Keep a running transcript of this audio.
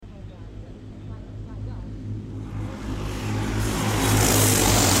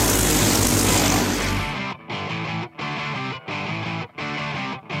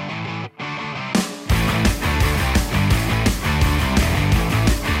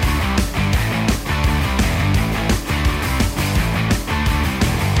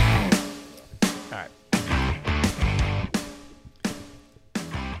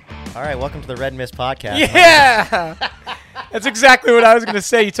right, welcome to the Red Mist Podcast. Yeah! That's exactly what I was going to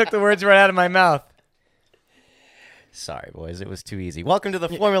say. You took the words right out of my mouth. Sorry, boys. It was too easy. Welcome to the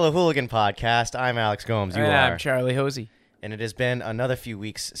Formula Hooligan Podcast. I'm Alex Gomes. You are. I'm Charlie Hosey. And it has been another few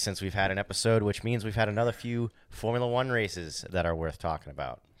weeks since we've had an episode, which means we've had another few Formula One races that are worth talking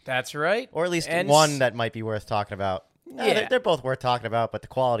about. That's right. Or at least one that might be worth talking about. Yeah. They're both worth talking about, but the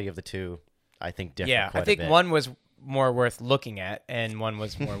quality of the two, I think, differ Yeah, quite I think a bit. one was more worth looking at, and one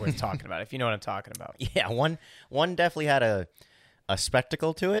was more worth talking about, if you know what I'm talking about. Yeah, one definitely had a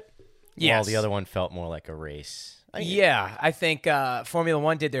spectacle to it, Yes. while the other one felt more like a race. I think Formula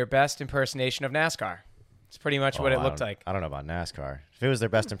One did their best impersonation of NASCAR. It's pretty much what it looked like. I don't know about NASCAR. If it was their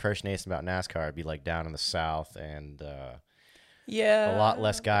best impersonation about NASCAR, it'd be like down in the South and Yeah. a lot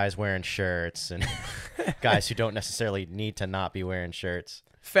less guys wearing shirts and guys who don't necessarily need to not be wearing shirts.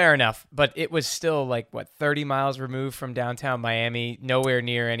 Fair enough, but it was still 30 miles removed from downtown Miami, nowhere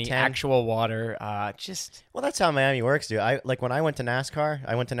near any 10. actual water. Well, that's how Miami works, dude. When I went to NASCAR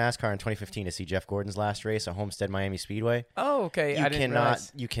in 2015 to see Jeff Gordon's last race at Homestead Miami Speedway. Oh, okay. I didn't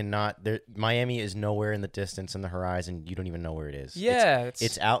realize. You cannot. Miami is nowhere in the distance in the horizon. You don't even know where it is. Yeah,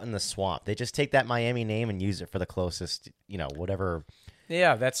 it's out in the swamp. They just take that Miami name and use it for the closest, whatever.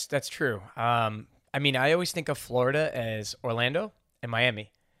 Yeah, that's true. I always think of Florida as Orlando and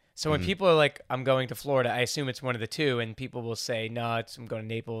Miami. So when people are like, I'm going to Florida, I assume it's one of the two, and people will say, no, I'm going to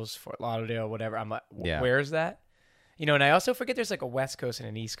Naples, Fort Lauderdale, whatever. I'm like, where is that? And I also forget there's like a West Coast and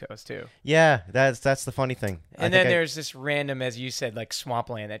an East Coast too. Yeah, that's the funny thing. And then there's this random, as you said, like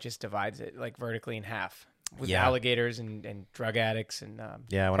swampland that just divides it like vertically in half with alligators and drug addicts and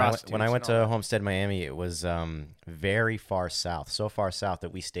when I went to Homestead Miami, it was very far south, so far south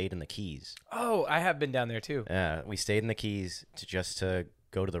that we stayed in the Keys. Oh, I have been down there too. Yeah, we stayed in the Keys to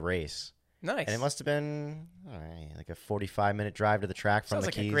go to the race. Nice. And it must have been like a 45-minute drive to the track from Sounds the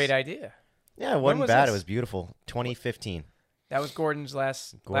like Keys. a great idea. Yeah, it wasn't bad. This? It was beautiful. 2015. That was Gordon's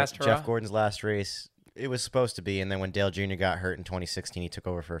last hurrah? Jeff Gordon's last race. It was supposed to be, and then when Dale Jr. got hurt in 2016, he took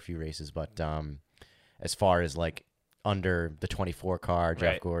over for a few races. But as far as like under the 24 car,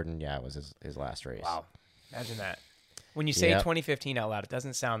 Jeff Gordon, it was his last race. Wow, imagine that. When you say 2015 out loud, it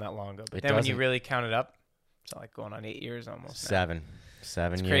doesn't sound that long ago. But then when you really count it up, it's like going on 8 years almost. Seven it's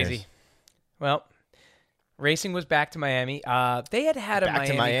years. Crazy. Well, racing was back to Miami. They had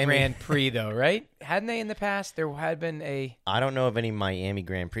a Miami Grand Prix, though, right? Hadn't they in the past? There had been a... I don't know of any Miami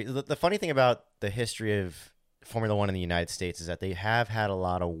Grand Prix. The funny thing about the history of Formula One in the United States is that they have had a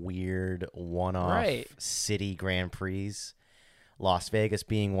lot of weird one-off city Grand Prix. Las Vegas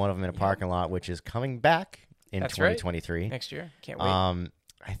being one of them in a parking lot, which is coming back in 2023. Right. Next year. Can't wait.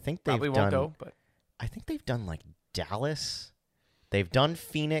 I think they've Probably won't go, but... I think they've done like Dallas. They've done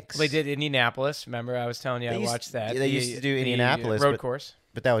Phoenix. Well, they did Indianapolis. Remember, I was telling you I watched that. They used to do Indianapolis. Road course.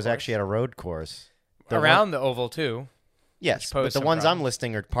 But that was actually at a road course. Around the oval, too. Yes, but the ones I'm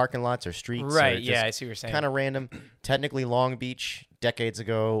listing are parking lots or streets. Right, I see what you're saying. Kind of random. Technically, Long Beach, decades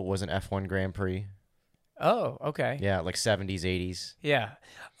ago, was an F1 Grand Prix. Oh, okay. Yeah, like 70s, 80s. Yeah.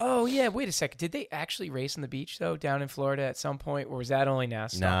 Oh, yeah, wait a second. Did they actually race on the beach, though, down in Florida at some point, or was that only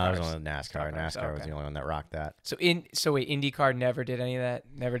NASCAR? No, it was only NASCAR. NASCAR was the only one that rocked that. So wait, IndyCar never did any of that?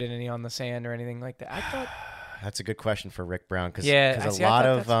 Never did any on the sand or anything like that? I thought... That's a good question for Rick Brown, because a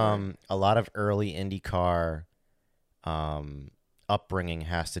lot of early IndyCar upbringing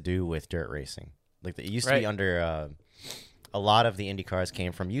has to do with dirt racing. Like it used to be under... a lot of the Indy cars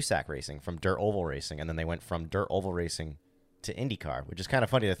came from USAC racing, from dirt oval racing, and then they went from dirt oval racing to IndyCar, which is kind of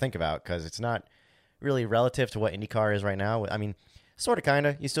funny to think about because it's not really relative to what IndyCar is right now. I mean, sort of, kind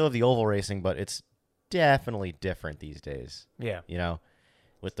of. You still have the oval racing, but it's definitely different these days. Yeah.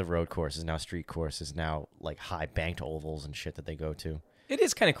 With the road courses, now street courses, now like high banked ovals and shit that they go to. It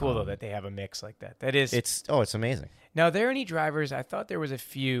is kind of cool, though, that they have a mix like that. It's amazing. Now, are there any drivers? I thought there was a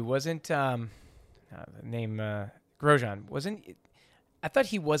few. Wasn't the name... Grosjean I thought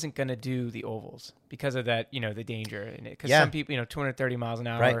he wasn't going to do the ovals because of that, the danger in it. Because some people, 230 miles an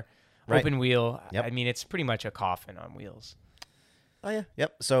hour, open wheel. Yep. I mean, it's pretty much a coffin on wheels. Oh, yeah.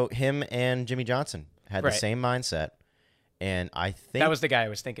 Yep. So him and Jimmy Johnson had the same mindset. And I think... That was the guy I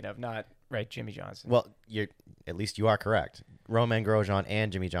was thinking of, not, Jimmy Johnson. Well, at least you are correct. Romain Grosjean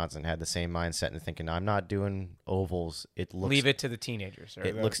and Jimmy Johnson had the same mindset and thinking, I'm not doing ovals. Leave it to the teenagers. Or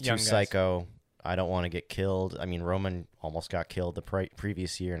it the looks too young guys. psycho. I don't want to get killed. I mean, Roman almost got killed the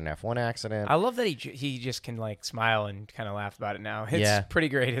previous year in an F1 accident. I love that he just can smile and kind of laugh about it now. It's pretty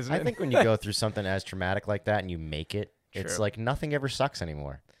great, isn't it? I think when you go through something as traumatic like that and you make it, it's like nothing ever sucks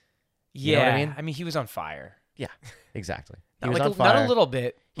anymore. Yeah. You know what I mean? He was on fire. Yeah, exactly. He was on fire. Not a little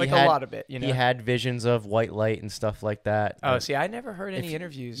bit, a lot of it. You know, he had visions of white light and stuff like that. Oh, see, I never heard any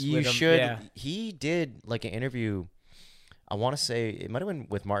interviews. You with him. should. Yeah. He did like an interview. I want to say it might have been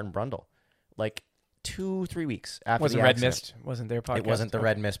with Martin Brundle, like 2-3 weeks after was the it Red accident. Mist? Wasn't their podcast? It wasn't the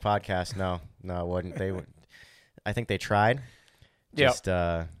Red Mist podcast. No, it wasn't. They would. I think they tried.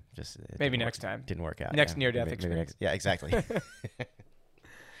 Yeah. Just maybe next time. Didn't work out. Next near-death experience. Yeah, exactly.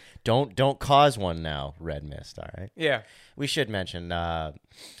 Don't cause one now, Red Mist. All right. Yeah. We should mention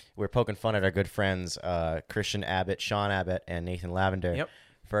we're poking fun at our good friends Christian Abbott, Sean Abbott, and Nathan Lavender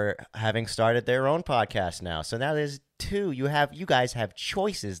for having started their own podcast now. So now there's 2. You guys have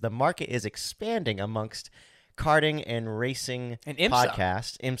choices. The market is expanding amongst karting and racing and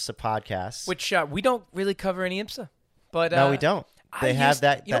IMSA. IMSA podcasts. Which we don't really cover any IMSA. But no, we don't. They have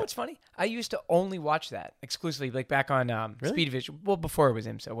that. You know what's funny? I used to only watch that exclusively, like back on Really? Speed Vision. Well, before it was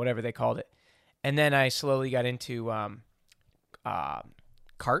IMSA, whatever they called it. And then I slowly got into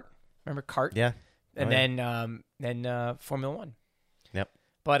kart. Remember kart? Yeah. And then Formula One. Yep.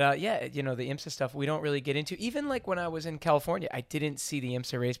 But the IMSA stuff we don't really get into. Even like when I was in California, I didn't see the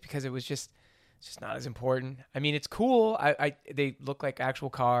IMSA race because it was just not as important. I mean, it's cool. They look like actual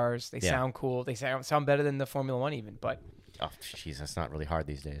cars. They sound cool. They sound better than the Formula One even. But oh, jeez, that's not really hard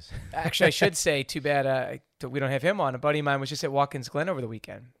these days. actually, I should say, too bad we don't have him on. A buddy of mine was just at Watkins Glen over the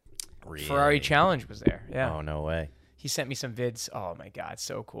weekend. Really? Ferrari Challenge was there. Yeah. Oh, no way. He sent me some vids. Oh my God,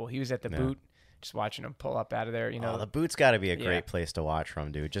 so cool. He was at the boot, just watching him pull up out of there. You know, the boot's got to be a great place to watch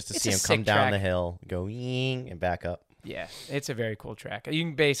from, dude. Just to see him come down the hill, go ying, and back up. Yeah, it's a very cool track. You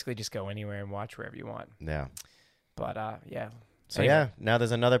can basically just go anywhere and watch wherever you want. Yeah. But yeah. So anyway. Now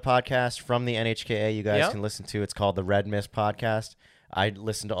there's another podcast from the NHKA you guys can listen to. It's called the Red Mist Podcast. I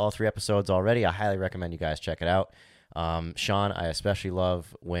listened to all 3 episodes already. I highly recommend you guys check it out. Sean, I especially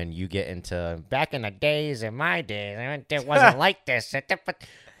love when you get into back in the days, in my days, it wasn't like this.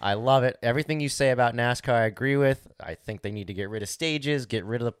 I love it. Everything you say about NASCAR, I agree with. I think they need to get rid of stages, get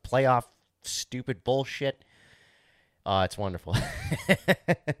rid of the playoff stupid bullshit. It's wonderful.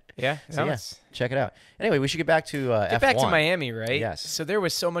 Yeah. So check it out. Anyway, we should get back to F1. Get back to Miami, right? Yes. So there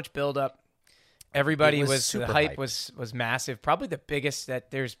was so much buildup. Everybody was the super hype hype. was massive. Probably the biggest that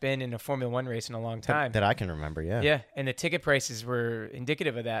there's been in a Formula One race in a long time. That I can remember, yeah. Yeah, and the ticket prices were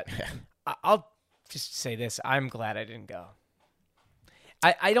indicative of that. I'll just say this: I'm glad I didn't go.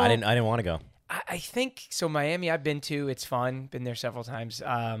 I didn't want to go. I think so. Miami, I've been to. It's fun. Been there several times.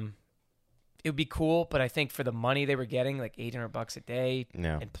 It would be cool, but I think for the money they were getting, like $800 a day,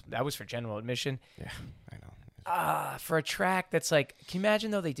 and that was for general admission. Yeah, I know. For a track that's like, can you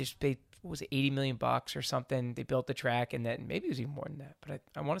imagine though? They just paid, what was it, $80 million or something? They built the track, and then maybe it was even more than that. But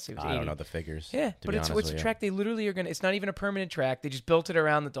I want to say it was 80. I don't know the figures. Yeah, but it's a track they literally are gonna. It's not even a permanent track. They just built it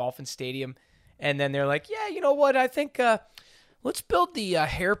around the Dolphin Stadium, and then they're like, yeah, you know what? I think let's build the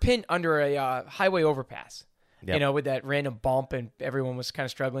hairpin under a highway overpass. Yep. You know, with that random bump, and everyone was kind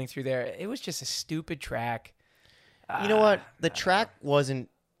of struggling through there. It was just a stupid track. You know what? The track wasn't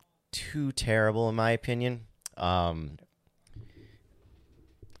too terrible, in my opinion. Hang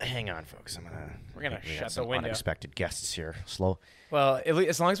on, folks. We're gonna shut some the window. Unexpected guests here. Slow. Well,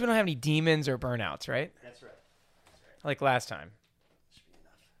 as long as we don't have any demons or burnouts, right? That's right. Like last time. Should be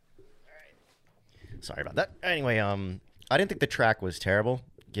enough. All right. Sorry about that. Anyway, I didn't think the track was terrible.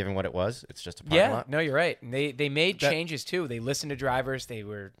 Given what it was, it's just a parking lot. No, you're right. And they made changes too. They listened to drivers. They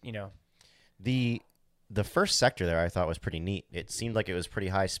were, the first sector there I thought was pretty neat. It seemed like it was pretty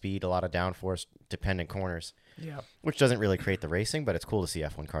high speed, a lot of downforce dependent corners. Yeah. Which doesn't really create the racing, but it's cool to see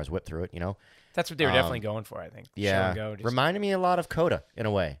F1 cars whip through it, That's what they were definitely going for, I think. Yeah. Show and go, Reminded me a lot of Coda in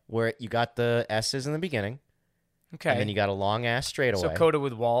a way, where you got the S's in the beginning. Okay. And then you got a long ass straightaway. So Coda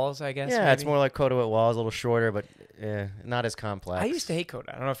with walls, I guess. Yeah, maybe? It's more like Coda with walls, a little shorter, but not as complex. I used to hate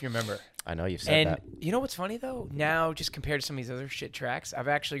Coda. I don't know if you remember. I know you've said that. And you know what's funny though? Now, just compared to some of these other shit tracks, I've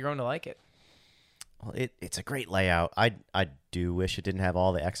actually grown to like it. Well, it's a great layout. I do wish it didn't have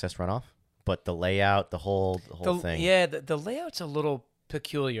all the excess runoff, but the layout, the whole thing. Yeah, the layout's a little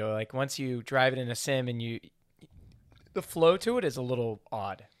peculiar. Like once you drive it in a sim, and the flow to it is a little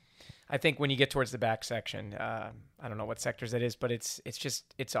odd. I think when you get towards the back section, I don't know what sectors that is, but it's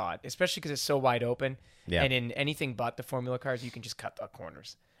odd, especially because it's so wide open. Yeah. And in anything but the Formula cars, you can just cut the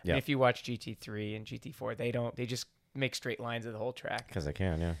corners. Yeah. And if you watch GT3 and GT4, they just make straight lines of the whole track. Because they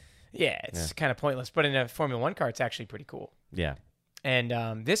can, yeah. Yeah, it's kind of pointless. But in a Formula One car, it's actually pretty cool. Yeah.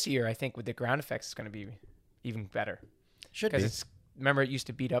 And this year, I think with the ground effects, it's going to be even better. Should be. Because remember, it used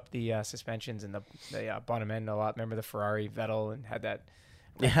to beat up the suspensions and the bottom end a lot. Remember the Ferrari Vettel and had that.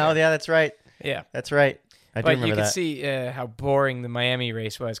 Yeah, that's right. Yeah. That's right. I do remember that. But you can see how boring the Miami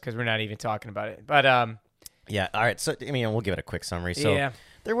race was because we're not even talking about it. But Yeah. All right. So I mean, we'll give it a quick summary. So Yeah.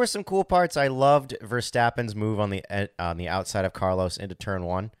 there were some cool parts. I loved Verstappen's move on the outside of Carlos into turn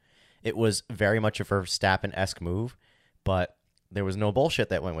one. It was very much a Verstappen-esque move, but there was no bullshit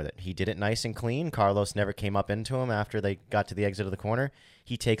that went with it. He did it nice and clean. Carlos never came up into him after they got to the exit of the corner.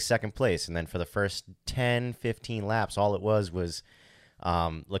 He takes second place, and then for the first 10, 15 laps, all it was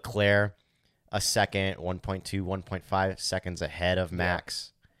Leclerc a second, 1.2, 1.5 seconds ahead of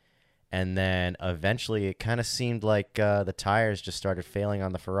Max. And then eventually it kind of seemed like the tires just started failing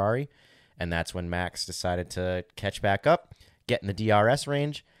on the Ferrari, and that's when Max decided to catch back up, get in the DRS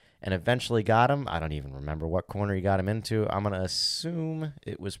range, and eventually got him. I don't even remember what corner he got him into. I'm going to assume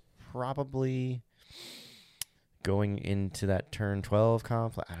it was probably going into that turn 12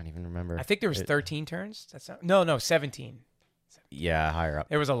 complex. I don't even remember. I think there was 13 turns. No, 17. Yeah, higher up.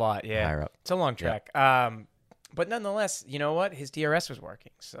 There was a lot, yeah. Higher up. It's a long track. Yep. But nonetheless, you know what? His DRS was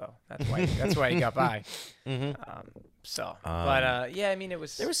working, so that's why he got by. Mm-hmm. Yeah, I mean, it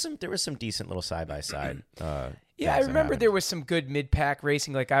was. There was some decent little side by side. Yeah, I remember there was some good mid pack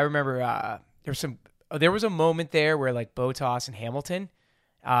racing. Like I remember there was a moment there where like Bottas and Hamilton,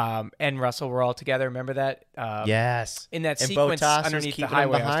 and Russell were all together. Remember that? Yes. In that and sequence Bottas underneath the was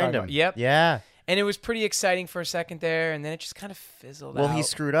highway behind him. Yep. Yeah. And it was pretty exciting for a second there, and then it just kind of fizzled out. Well, he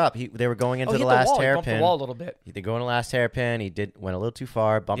screwed up. They were going into he the hit last He hairpin. bumped the wall a little bit. They go in the last hairpin. He went a little too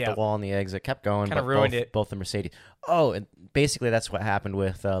far, bumped the wall on the exit, kept going. Kind of ruined it. Both the Mercedes. Oh, and basically that's what happened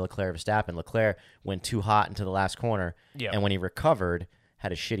with Leclerc Verstappen. Leclerc went too hot into the last corner, and when he recovered,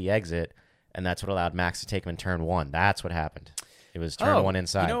 had a shitty exit, and that's what allowed Max to take him in turn one. That's what happened. It was turn one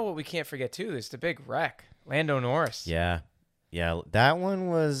inside. You know what we can't forget too is the big wreck, Lando Norris. Yeah. Yeah, that one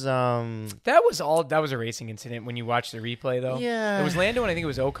was That was a racing incident when you watch the replay though. Yeah. It was Lando and I think it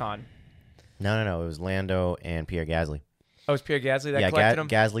was Ocon. No, it was Lando and Pierre Gasly. Oh, it was Pierre Gasly that collected him?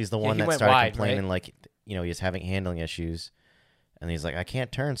 Gasly's the one he that went started wide, complaining right? like, he was having handling issues. And he's like, I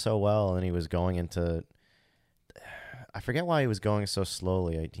can't turn so well, and he was going into I forget why he was going so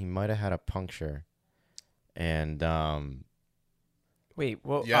slowly. He might have had a puncture. And Wait,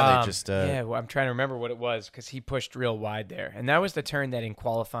 well, yeah, they just well, I'm trying to remember what it was because he pushed real wide there, and that was the turn that in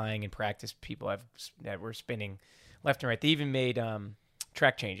qualifying and practice people that were spinning left and right. They even made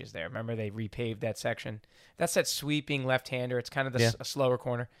track changes there. Remember they repaved that section. That's that sweeping left-hander. It's kind of a slower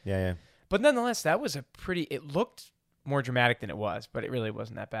corner. Yeah. But nonetheless, that was it looked more dramatic than it was, but it really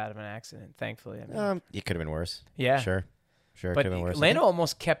wasn't that bad of an accident, thankfully. I mean, it could have been worse. Yeah, sure, it but could have been worse. Lando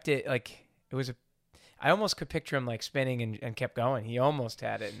almost kept it like it was I almost could picture him like spinning and kept going. He almost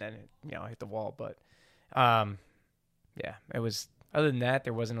had it and then hit the wall. But it was. Other than that,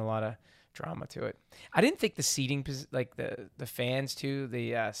 there wasn't a lot of drama to it. I didn't think the seating, like the fans too,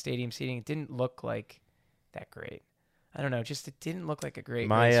 the stadium seating, it didn't look like that great. I don't know, just it didn't look like a great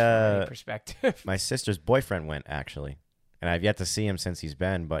race from any perspective. My sister's boyfriend went actually, and I've yet to see him since he's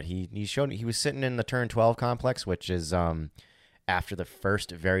been. But he showed he was sitting in the turn 12 complex, which is after the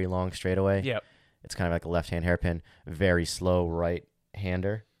first very long straightaway. Yep. It's kind of like a left-hand hairpin, very slow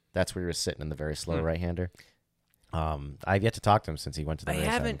right-hander. That's where he was sitting in the very slow right-hander. I've yet to talk to him since he went to the race. I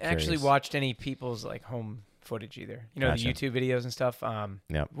haven't actually watched any people's like home footage either. Gotcha. The YouTube videos and stuff.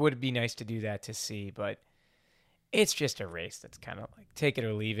 Yep. Would be nice to do that to see, but it's just a race that's kind of like take it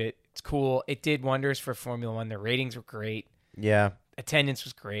or leave it. It's cool. It did wonders for Formula One. The ratings were great. Yeah. Attendance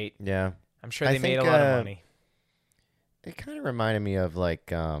was great. Yeah. I'm sure they made a lot of money. It kind of reminded me of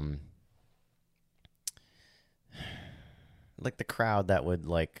like the crowd that would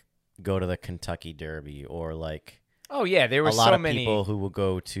like go to the Kentucky Derby or like oh yeah, there were a lot so of many people who will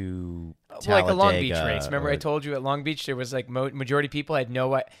go to like a Long Beach race. Remember I told you at Long Beach there was like majority of people had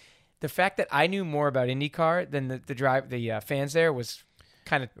the fact that I knew more about IndyCar than the fans there was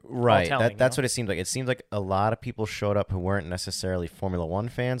kind of right. Telling, That's what it seemed like. It seemed like a lot of people showed up who weren't necessarily Formula One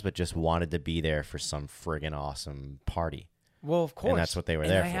fans, but just wanted to be there for some friggin' awesome party. Well, of course. And that's what they were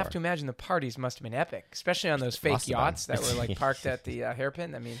there for. I have to imagine the parties must have been epic, especially on those fake yachts that were like parked at the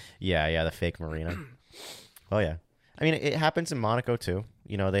hairpin. I mean, yeah, the fake marina. Oh yeah, I mean it happens in Monaco too.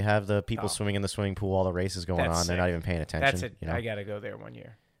 They have the people swimming in the swimming pool, all the races going on. Sick. They're not even paying attention. That's it. I got to go there one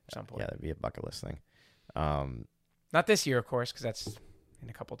year at some point. Yeah, that'd be a bucket list thing. Not this year, of course, because that's in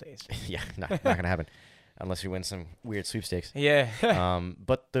a couple days. Yeah, not gonna happen. Unless we win some weird sweepstakes. Yeah.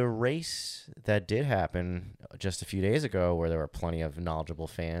 But the race that did happen just a few days ago, where there were plenty of knowledgeable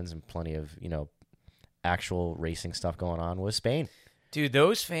fans and plenty of, actual racing stuff going on, was Spain. Dude,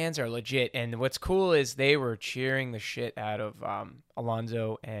 those fans are legit. And what's cool is they were cheering the shit out of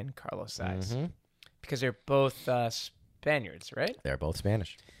Alonso and Carlos Sainz. Mm-hmm. Because they're both Spaniards, right? They're both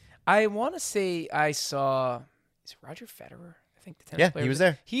Spanish. I want to say I saw... Is it Roger Federer? I think the tennis player. He was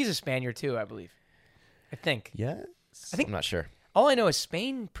there. He's a Spaniard too, I believe. I think. Yes. I'm not sure. All I know is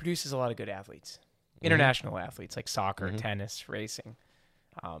Spain produces a lot of good athletes, international athletes like soccer, tennis, racing.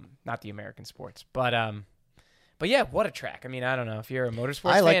 Not the American sports, but yeah, what a track! I mean, I don't know if you're a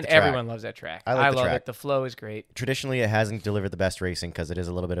motorsports fan, everyone loves that track. I love it. The flow is great. Traditionally, it hasn't delivered the best racing because it is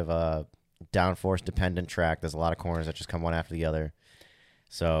a little bit of a downforce dependent track. There's a lot of corners that just come one after the other.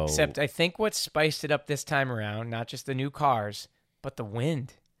 So, except I think what spiced it up this time around, not just the new cars, but the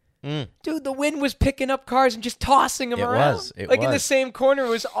wind. Dude, the wind was picking up cars and just tossing them around. It was. In the same corner. It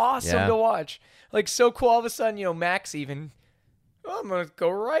was awesome to watch. Like, so cool. All of a sudden, Max even, I'm going to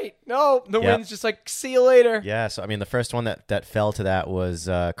go right. No, the wind's just like, see you later. Yeah, so, I mean, the first one that fell to that was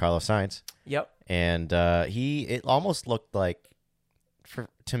Carlos Sainz. Yep. And it almost looked like,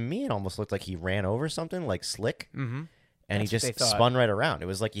 to me, it almost looked like he ran over something, like slick. Mm-hmm. And he just spun right around. It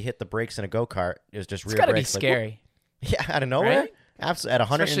was like you hit the brakes in a go-kart. It was just rear brakes. It's got to be scary. Yeah, out of nowhere. Right? Absolutely, at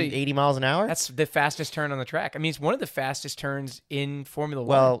 180 miles an hour. That's the fastest turn on the track. I mean, it's one of the fastest turns in Formula 1.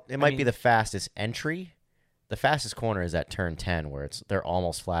 Well, it might be the fastest entry. The fastest corner is at turn 10, where they're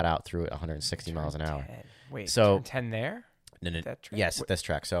almost flat out through at 160 miles an hour. 10. Wait, so turn 10 there? No. Yes, at this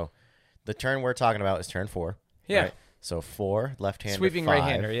track. So the turn we're talking about is turn 4. Yeah. Right? So 4, left-hander, sweeping 5.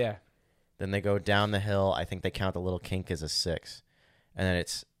 right-hander, yeah. Then they go down the hill. I think they count the little kink as a 6. And then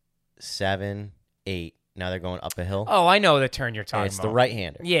it's 7, 8. Now they're going up a hill. Oh, I know the turn you're talking about. It's the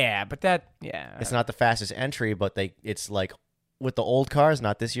right-hander. Yeah, but it's not the fastest entry, but it's like with the old cars,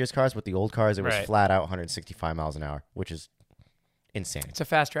 not this year's cars, with the old cars, it was flat out 165 miles an hour, which is insane. It's a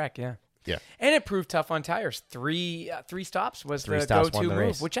fast track, yeah. Yeah. And it proved tough on tires. Three stops was the go-to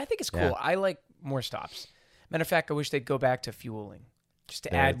move, which I think is cool. Yeah. I like more stops. Matter of fact, I wish they'd go back to fueling, just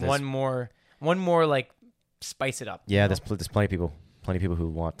to add one more, like, spice it up. Yeah, there's plenty of people who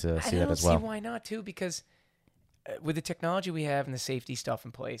want to see that as well. I don't see why not, too, because with the technology we have and the safety stuff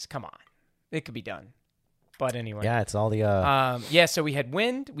in place, come on. It could be done. But anyway. Yeah, it's all the... so we had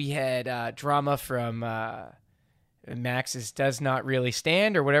wind. We had drama from Max's does not really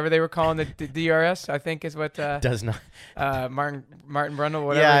stand, or whatever they were calling the DRS, I think is what... does not... Martin Brundle,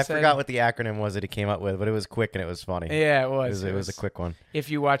 whatever Yeah, I forgot what the acronym was that he came up with, but it was quick and it was funny. Yeah, it was. It was a quick one.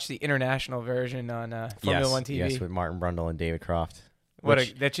 If you watch the international version on Formula 1 TV. Yes, with Martin Brundle and David Croft.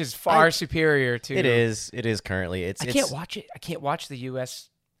 That's just far superior to... It is currently. I can't watch it. I can't watch the U.S.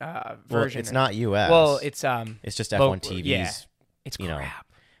 Version. Well, it's not U.S. Well, it's just F1 TV's. Yeah, it's crap.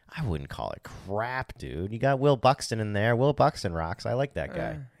 I wouldn't call it crap, dude. You got Will Buxton in there. Will Buxton rocks. I like that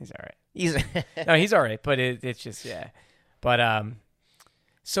guy. He's all right. He's all right, but it's just But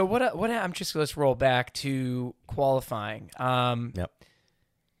so what? I'm just let's roll back to qualifying. Yep.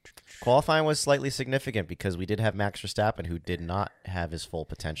 Qualifying was slightly significant because we did have Max Verstappen, who did not have his full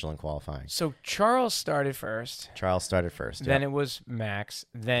potential in qualifying. So Charles started first. Then it was Max.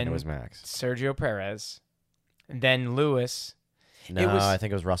 Then it was Max. Sergio Perez. Then Lewis. No, I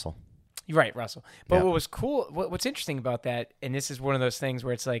think it was Russell. You're right, Russell. But what was cool, what's interesting about that, and this is one of those things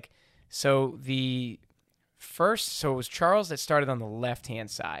where it's like, so it was Charles that started on the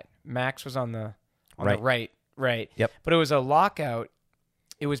left-hand side. Max was on the right. Yep. But it was a lockout.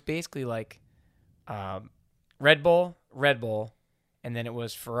 It was basically like Red Bull, and then it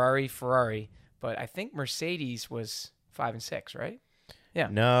was Ferrari. But I think Mercedes was 5 and 6, right? Yeah.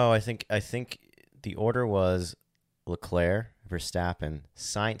 No, I think the order was Leclerc, Verstappen,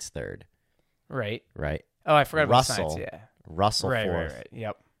 Sainz third. Right. Oh, I forgot about Sainz, yeah. Russell fourth. Right.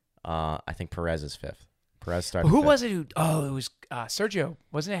 Yep. I think Perez is fifth. Perez started Who fifth. was it? It was Sergio.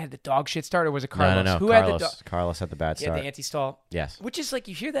 Wasn't it had the dog shit start, or was it Carlos? No. Who Carlos. had the Carlos had the bad start. Yeah, the anti-stall. Yes. Which is like,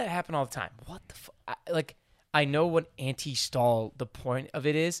 you hear that happen all the time. What the I know what anti-stall, the point of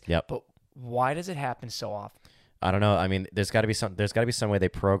it is. Yep. But why does it happen so often? I don't know. I mean, there's got to be some way they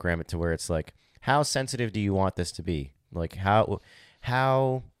program it to where it's like, how sensitive do you want this to be? Like how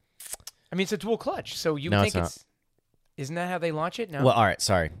I mean, it's a dual clutch, so you think it's isn't that how they launch it? No. Well, all right,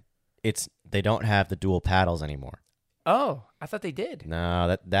 sorry. They don't have the dual paddles anymore. Oh, I thought they did.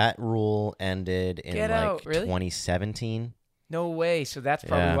 No, that rule ended in 2017. No way. So that's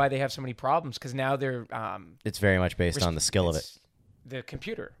probably why they have so many problems, because now they're it's very much based on the skill of it. The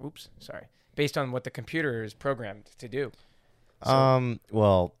computer. Oops, sorry. Based on what the computer is programmed to do.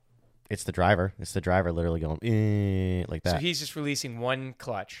 Well, it's the driver. It's the driver literally going like that. So he's just releasing one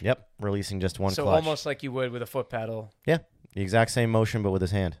clutch. Yep, releasing just one clutch. So almost like you would with a foot pedal. Yeah, the exact same motion, but with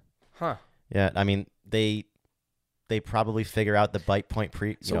his hand. Huh. Yeah, I mean, they they probably figure out the bite point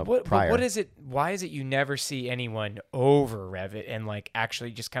prior. What is it? Why is it you never see anyone over rev it and like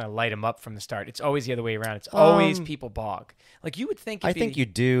actually just kind of light them up from the start? It's always the other way around. It's always people bog. Like you would think. I think you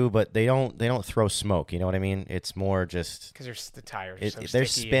do, but they don't throw smoke. You know what I mean? It's more just because the tires. They're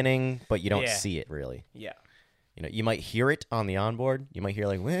spinning, but you don't see it really. Yeah. You might hear it on the onboard. You might hear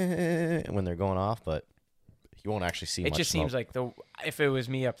like when they're going off, but you won't actually see. It much just smoke. seems like if it was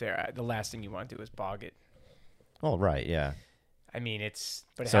me up there, the last thing you want to do is bog it. Oh right, yeah. I mean,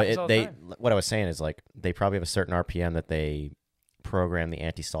 but it happens all the time. What I was saying is like they probably have a certain RPM that they program the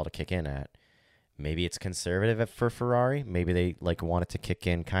anti-stall to kick in at. Maybe it's conservative for Ferrari. Maybe they like want it to kick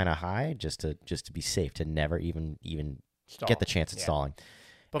in kind of high just to be safe, to never even get the chance at stalling.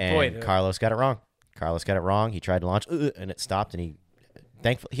 But Carlos got it wrong. He tried to launch and it stopped, and he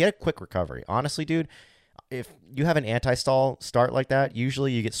had a quick recovery. Honestly, dude, if you have an anti-stall start like that,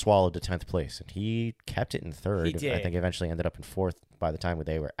 usually you get swallowed to 10th place, and he kept it in third. He did. I think eventually ended up in fourth by the time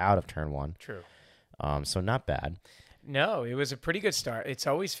they were out of turn one. True. So not bad. No, it was a pretty good start. It's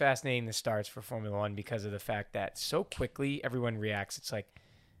always fascinating, the starts for Formula One, because of the fact that so quickly everyone reacts. It's like,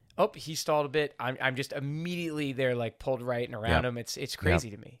 oh, he stalled a bit. I'm just immediately they're like pulled right and around him. It's crazy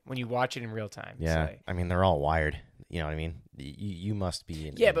to me when you watch it in real time. Yeah, like, I mean they're all wired. You know what I mean? You must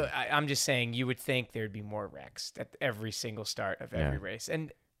be. But I'm just saying you would think there'd be more wrecks at every single start of every race,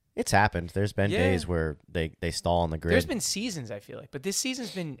 and it's happened. There's been days where they stall on the grid. There's been seasons, I feel like, but this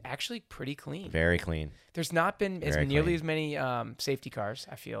season's been actually pretty clean. Very clean. There's not been nearly as many safety cars,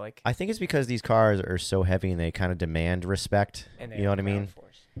 I feel like. I think it's because these cars are so heavy and they kind of demand respect. And you know what I mean?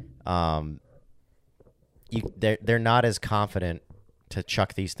 They're not as confident to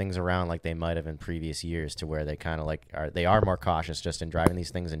chuck these things around like they might have in previous years, to where they kind of like are more cautious just in driving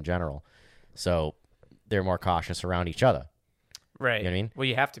these things in general. So they're more cautious around each other. Right. You know what I mean? Well,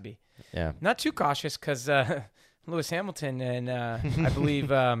 you have to be. Yeah. Not too cautious, because Lewis Hamilton and I believe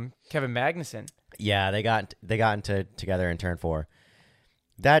Kevin Magnussen. Yeah, they got together in turn 4.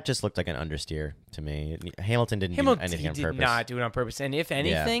 That just looked like an understeer to me. Hamilton didn't do anything on purpose. He did not do it on purpose. And if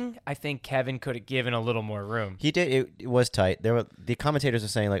anything, I think Kevin could have given a little more room. He did. It was tight. The commentators were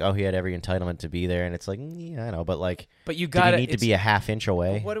saying like, "Oh, he had every entitlement to be there," and it's like, yeah, I know, but like, you got need to be a half inch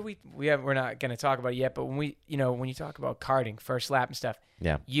away. What do we're not going to talk about it yet, but when you talk about karting, first lap and stuff,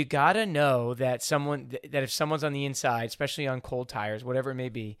 you got to know that if someone's on the inside, especially on cold tires, whatever it may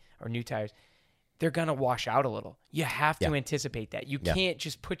be, or new tires, they're going to wash out a little. You have to anticipate that. You can't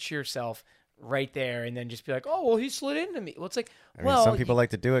just put yourself right there and then just be like, oh, well, he slid into me. Well, it's like, some people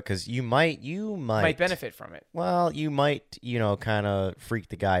like to do it because you might benefit from it. Well, you might, kind of freak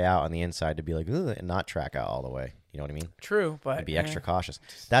the guy out on the inside to be like, ugh, and not track out all the way. You know what I mean? True, but and be extra cautious.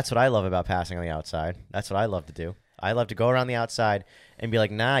 That's what I love about passing on the outside. That's what I love to do. I love to go around the outside and be like,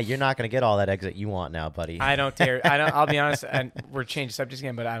 nah, you're not going to get all that exit you want now, buddy. I don't dare. I'll be honest, and we're changing subjects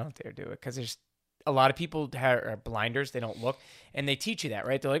again, but I don't dare do it because there's a lot of people have blinders. They don't look, and they teach you that,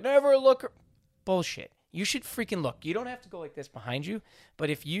 right? They're like, never look. Bullshit. You should freaking look. You don't have to go like this behind you, but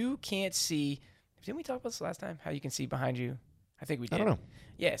if you can't see, didn't we talk about this last time? How you can see behind you? I think we did. I don't know.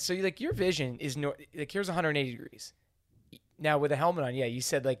 Yeah, so your vision is here's 180 degrees. Now with a helmet on, you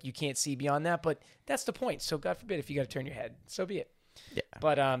said like you can't see beyond that, but that's the point. So God forbid if you got to turn your head, so be it. Yeah.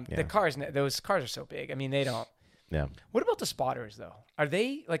 But those cars are so big. I mean, they don't. Yeah. What about the spotters though? Are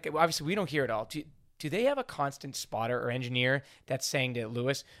they like, obviously we don't hear it all. Do they have a constant spotter or engineer that's saying to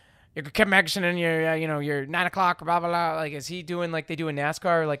Lewis, you're Kevin Magnussen and you're 9 o'clock, blah, blah, blah. Like, is he doing like they do in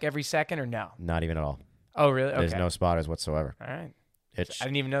NASCAR, like every second, or no? Not even at all. Oh, really? There's no spotters whatsoever. All right. I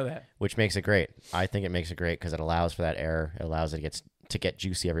didn't even know that. Which makes it great. I think it makes it great because it allows for that error. It allows it to get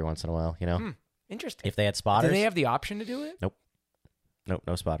juicy every once in a while, Interesting. If they had spotters. Do they have the option to do it? Nope,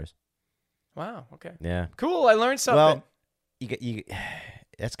 no spotters. Wow, okay. Yeah. Cool, I learned something. Well, you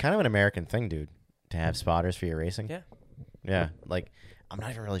that's kind of an American thing, dude, to have spotters for your racing. Yeah. Yeah, like, I'm not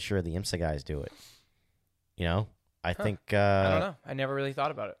even really sure the IMSA guys do it. I think... I don't know. I never really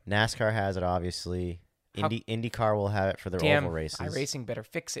thought about it. NASCAR has it, obviously. IndyCar will have it for their oval races. iRacing better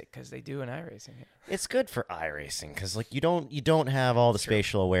fix it because they do in iRacing. It's good for iRacing because like you don't have all the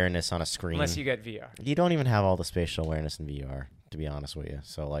spatial awareness on a screen. Unless you get VR. You don't even have all the spatial awareness in VR, to be honest with you.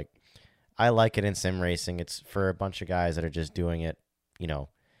 So like, I like it in sim racing. It's for a bunch of guys that are just doing it,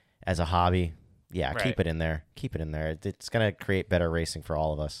 as a hobby. Yeah, right. Keep it in there. Keep it in there. It's going to create better racing for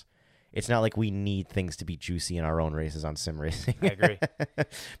all of us. It's not like we need things to be juicy in our own races on sim racing. I agree.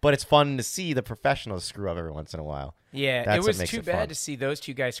 But it's fun to see the professionals screw up every once in a while. Yeah, it was too bad to see those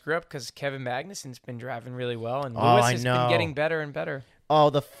two guys screw up because Kevin Magnussen's been driving really well, and Lewis has been getting better and better. Oh,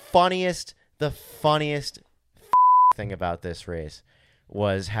 the funniest thing about this race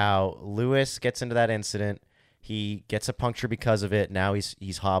was how Lewis gets into that incident. He gets a puncture because of it. Now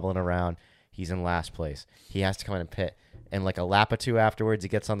he's hobbling around. He's in last place. He has to come in and pit. And like a lap or two afterwards, he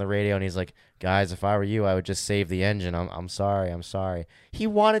gets on the radio and he's like, "Guys, if I were you, I would just save the engine. I'm sorry. I'm sorry." He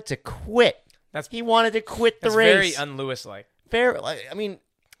wanted to quit. He wanted to quit the race. Very un-Lewis-like. I mean,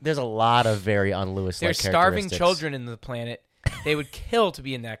 there's a lot of very un-Lewis-like There's starving children in the planet. They would kill to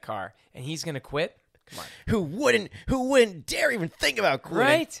be in that car, and he's gonna quit. Come on. Who wouldn't dare even think about quitting?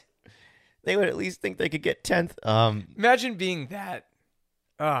 Right? They would at least think they could get 10th. Imagine being that.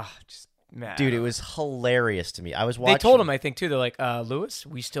 Just mad. Dude, it was hilarious to me. I was watching. They told him, I think, too. They're like, Lewis,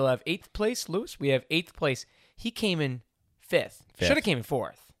 we still have 8th place. Lewis, we have 8th place. He came in 5th. Should have came in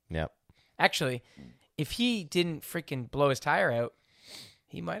 4th. Yep. Actually, if he didn't freaking blow his tire out,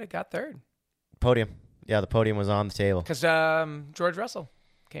 he might have got 3rd. Podium. Yeah, the podium was on the table. Because George Russell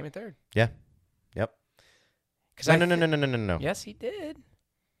came in 3rd. Yeah. Yep. No. Yes, he did.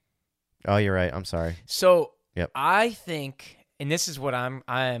 Oh, you're right. I'm sorry. So yep. I think, and this is what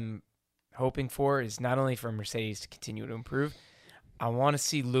I'm hoping for, is not only for Mercedes to continue to improve, I want to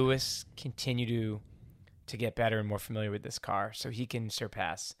see Lewis continue to get better and more familiar with this car so he can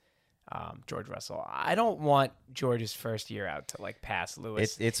surpass George Russell. I don't want George's first year out to like pass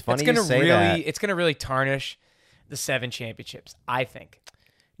Lewis. It's funny you say that. It's going to really tarnish the 7 championships, I think.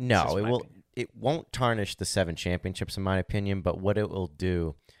 No, it will. It won't tarnish the 7 championships, in my opinion. But what it will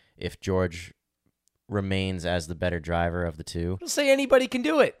do, if George remains as the better driver of the two, It'll say anybody can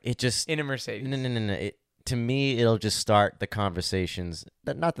do it. It just in a Mercedes. No. To me, it'll just start the conversations.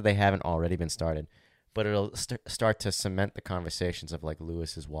 Not that they haven't already been started, but it'll start to cement the conversations of like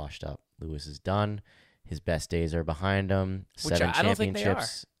Lewis is washed up, Lewis is done, his best days are behind him. Which 7 I don't think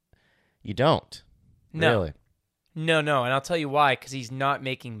championships. You don't. No. Really? No, and I'll tell you why. Because he's not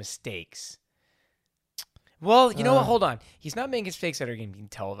making mistakes. Well, you know what? Hold on. He's not making mistakes that are going to be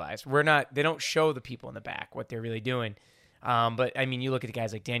televised. They don't show the people in the back what they're really doing. But I mean, you look at the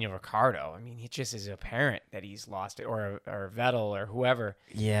guys like Daniel Ricciardo. I mean, it just is apparent that he's lost it, or Vettel, or whoever.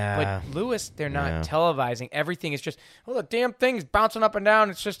 Yeah. But Lewis, they're not televising. Everything is just, the damn thing's bouncing up and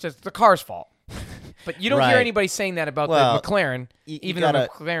down. It's just the car's fault. But you don't hear anybody saying that about the McLaren, even though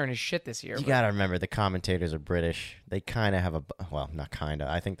McLaren is shit this year. You got to remember, the commentators are British. They kind of have not kind of.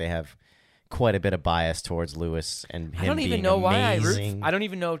 I think they have quite a bit of bias towards Lewis and him being amazing. I don't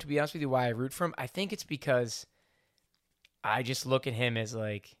even know, to be honest with you, why I root for him. I think it's because I just look at him as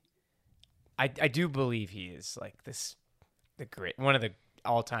like, I do believe he is like the great, one of the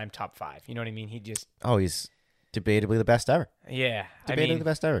all-time top 5. You know what I mean? He's debatably the best ever. Yeah, debatably the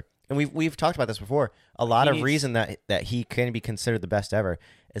best ever. And we've talked about this before. A lot of reason that he can be considered the best ever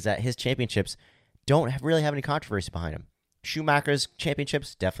is that his championships don't really have any controversy behind him. Schumacher's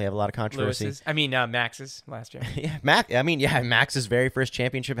championships definitely have a lot of controversy. Max's last year. Yeah, Max's very first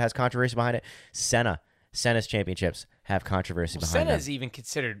championship has controversy behind it. Senna's championships have controversy behind them. Senna's even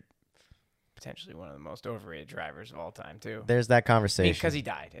considered potentially one of the most overrated drivers of all time, too. There's that conversation. Because he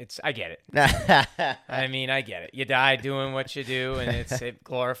died. I get it. I get it. You die doing what you do, and it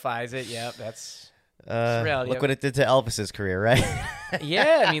glorifies it. Yep, that's reality. Look what it did to Elvis's career, right?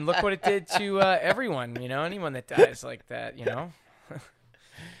 Yeah, look what it did to everyone. Anyone that dies like that.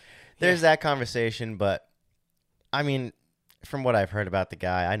 There's that conversation, but from what I've heard about the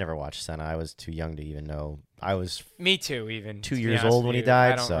guy, I never watched Senna. I was too young to even know. Me too, even 2 years old when he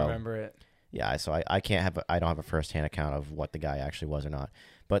died. I don't remember it. Yeah, so I don't have a firsthand account of what the guy actually was or not.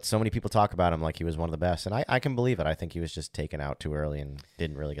 But so many people talk about him like he was one of the best, and I can believe it. I think he was just taken out too early and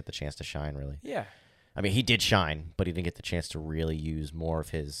didn't really get the chance to shine, really. Yeah. He did shine, but he didn't get the chance to really use more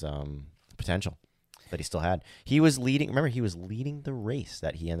of his potential that he still had. He was leading. Remember, he was leading the race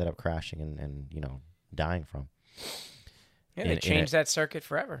that he ended up crashing and dying from. Yeah, they changed that circuit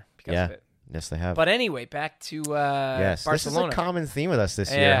forever because of it. Yes, they have. But anyway, back to Barcelona. This is a common theme with us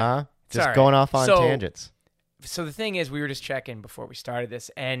this year, huh? Just going off on tangents. So the thing is, we were just checking before we started this,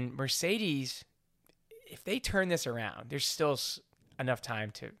 and Mercedes, if they turn this around, there's still enough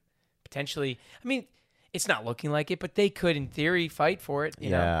time to potentially. It's not looking like it, but they could, in theory, fight for it. You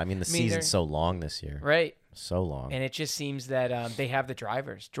know? The season's so long this year. Right. So long. And it just seems that they have the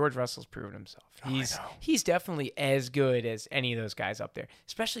drivers. George Russell's proven himself. He's definitely as good as any of those guys up there.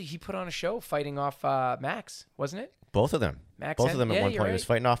 Especially he put on a show fighting off Max, wasn't it? Both of them. Both of them at one point. He was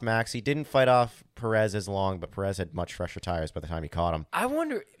fighting off Max. He didn't fight off Perez as long, but Perez had much fresher tires by the time he caught him. I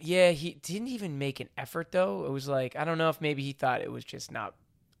wonder, he didn't even make an effort, though. It was like, I don't know if maybe he thought it was just not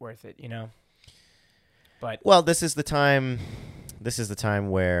worth it, But this is the time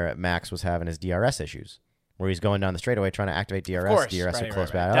where Max was having his DRS issues, where he's going down the straightaway trying to activate DRS. Of course, DRS would close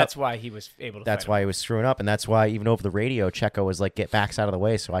back up. That's why he was able to. That's why he was screwing up, and that's why even over the radio, Checo was like, "Get backs out of the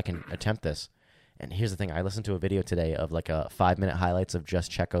way so I can attempt this." And here's the thing. I listened to a video today of like a 5-minute highlights of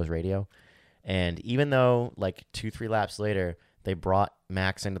just Checo's radio. And even though like 2-3 laps later, they brought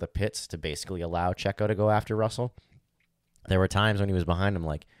Max into the pits to basically allow Checo to go after Russell, there were times when he was behind him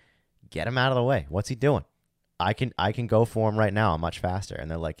like, get him out of the way. What's he doing? I can go for him right now. I'm much faster. And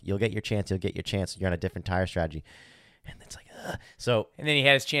they're like, you'll get your chance. You'll get your chance. You're on a different tire strategy. And it's like, ugh. So. And then he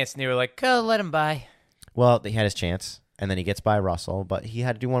had his chance, and they were like, "Go, let him by." Well, he had his chance, and then he gets by Russell, but he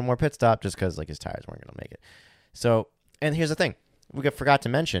had to do one more pit stop just because like his tires weren't going to make it. So, and here's the thing. We forgot to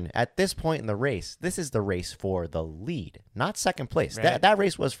mention, at this point in the race, this is the race for the lead, not second place. Right. That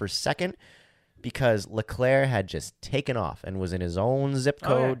race was for second because Leclerc had just taken off and was in his own zip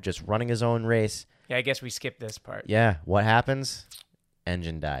code, just running his own race. Yeah, I guess we skipped this part. Yeah, what happens?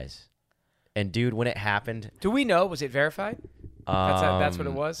 Engine dies. And dude, when it happened, Do we know? Was it verified? That's what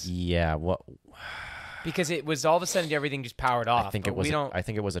it was? Yeah, what? Because it was all of a sudden everything just powered off. I think it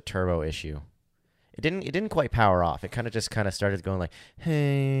was a turbo issue. It didn't quite power off. It kind of started going like,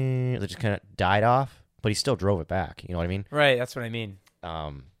 hey, it just kind of died off, but he still drove it back. You know what I mean? Right, that's what I mean.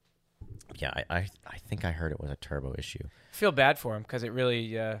 Yeah, I think I heard it was a turbo issue. I feel bad for him because it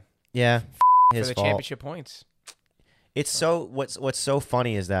really Yeah, for his the fault. championship points. It's so what's so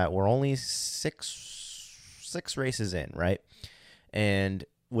funny is that we're only six races in, right? And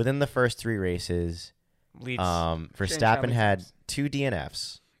within the first 3 races, Verstappen had 2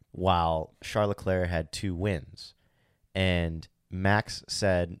 DNFs, while Charles Leclerc had 2 wins. And Max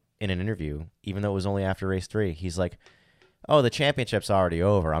said in an interview, even though it was only after race 3, he's like, "Oh, the championship's already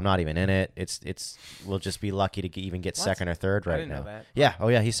over. I'm not even in it. We'll just be lucky to even get second or third right now." I didn't know that. Yeah. Oh,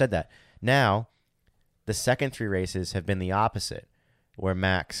 yeah. He said that. Now, the second 3 races have been the opposite, where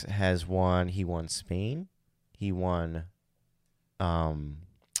Max has won. He won Spain. He won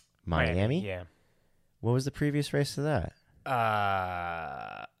Miami. Yeah. What was the previous race to that?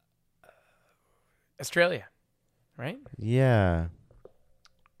 Australia, right? Yeah.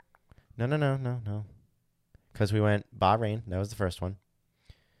 No. Because we went Bahrain. That was the first one.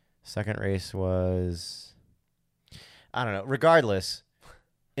 Second race was, I don't know. Regardless,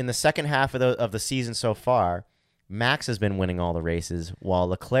 in the second half of the season so far, Max has been winning all the races while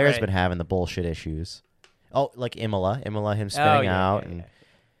Leclerc's been having the bullshit issues. Oh, like Imola, him spinning out. Yeah.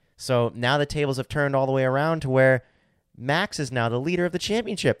 So now the tables have turned all the way around to where Max is now the leader of the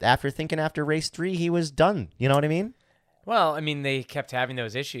championship. After race 3, he was done. You know what I mean? Well, I mean, they kept having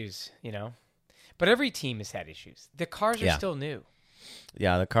those issues, But every team has had issues. The cars are still new.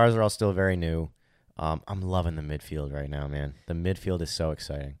 Yeah, the cars are all still very new. I'm loving the midfield right now, man. The midfield is so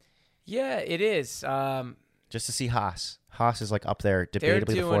exciting. Yeah, it is. Just to see Haas. Haas is like up there,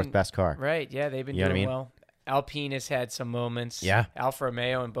 debatably the 4th best car. Right, yeah, they've been You know doing what I mean? well. Alpine has had some moments. Yeah. Alfa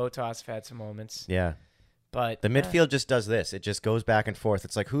Romeo and Bottas have had some moments. Yeah. But the midfield just does this. It just goes back and forth.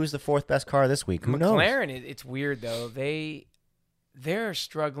 It's like, who's the 4th best car this week? Who knows? McLaren, it's weird, though. They're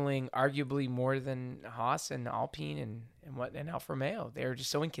struggling arguably more than Haas and Alpine and Alfa Romeo. They're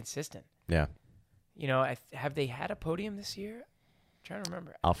just so inconsistent. Yeah. Have they had a podium this year? I'm trying to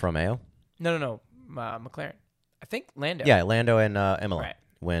remember. Alfa Romeo? No. McLaren. I think Lando. Yeah, Lando and Imola. Right.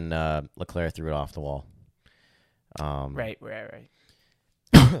 When Leclerc threw it off the wall. Right. Well,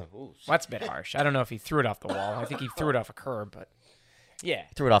 that's a bit harsh. I don't know if he threw it off the wall. I think he threw it off a curb, but yeah.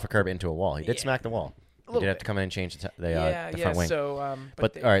 He threw it off a curb into a wall. He did smack the wall. He did have to come in and change the front wing. So,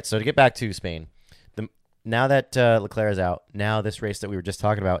 all right, so to get back to Spain, now that Leclerc is out, now this race that we were just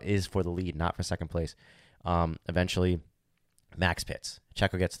talking about is for the lead, not for second place. Eventually, Max pits.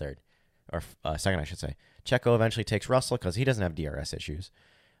 Checo gets third, or second, I should say. Checo eventually takes Russell because he doesn't have DRS issues.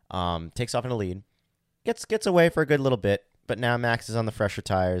 Takes off in the lead. Gets away for a good little bit, but now Max is on the fresher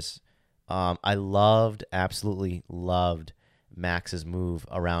tires. I absolutely loved Max's move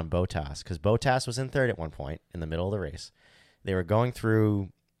around Bottas because Bottas was in third at one point in the middle of the race. They were going through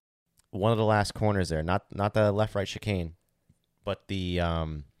one of the last corners there, not the left-right chicane, but the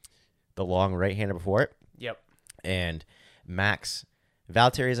long right-hander before it. Yep. And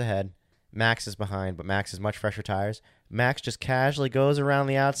Valtteri's ahead. Max is behind, but Max has much fresher tires. Max just casually goes around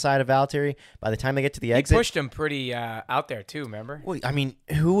the outside of Valtteri. By the time they get to the exit... He pushed him pretty out there, too, remember? Well, I mean,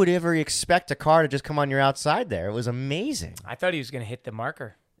 who would ever expect a car to just come on your outside there? It was amazing. I thought he was going to hit the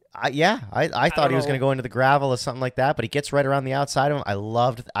marker. I thought he was going to go into the gravel or something like that, but he gets right around the outside of him. I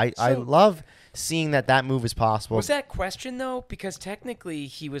love seeing that move is possible. Was that question, though? Because technically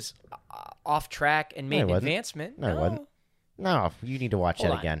he was off track and made an advancement. No, he wasn't. No, you need to watch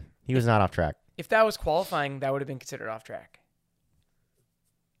Hold that on. again. He was not off track. If that was qualifying, that would have been considered off track.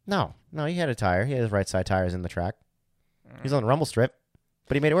 No, he had a tire. He had his right side tires in the track. He was on the rumble strip,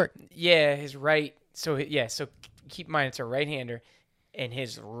 but he made it work. Yeah, his right. So keep in mind, it's a right-hander. and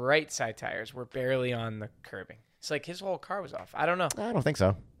his right side tires were barely on the curbing. It's like his whole car was off. I don't know. I don't think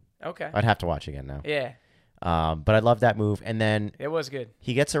so. Okay. I'd have to watch again now. Yeah. But I love that move. And then it was good.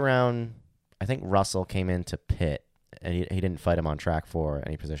 He gets around. I think Russell came in to pit, and he didn't fight him on track for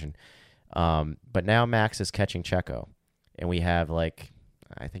any position. But now Max is catching Checo, and we have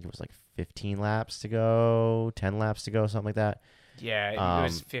I think it was 15 laps to go, 10 laps to go, something like that. Yeah, it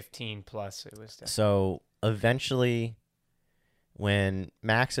was 15 plus. It was definitely. So eventually, when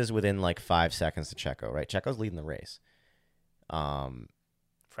Max is within 5 seconds to Checo, right? Checo's leading the race.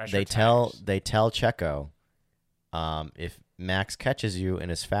 They tell Checo, if Max catches you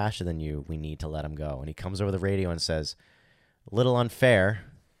and is faster than you, we need to let him go. And he comes over the radio and says, "A little unfair,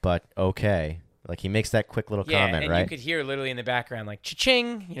 but okay." He makes that quick little comment, and right? You could hear literally in the background,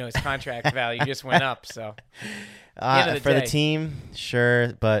 cha-ching, his contract value just went up. So, the team,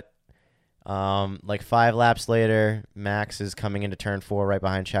 sure, but 5 laps later, Max is coming into turn 4 right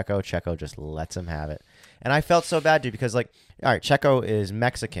behind Checo. Checo just lets him have it. And I felt so bad, dude, because, all right, Checo is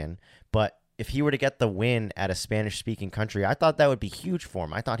Mexican, but if he were to get the win at a Spanish-speaking country, I thought that would be huge for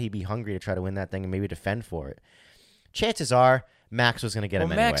him. I thought he'd be hungry to try to win that thing and maybe defend for it. Chances are Max was going to get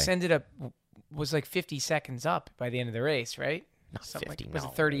him anyway. Max ended up was 50 seconds up by the end of the race, right? Not 50, was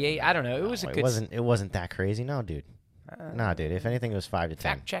it 38? I don't know. It was a good. It wasn't that crazy, no, dude. No, dude. If anything, it was 5 to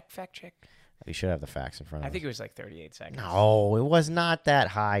 10. Fact check. You should have the facts in front of us. I think it was 38 seconds. No, it was not that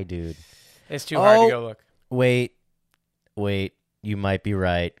high, dude. It's too hard to go look. Wait. You might be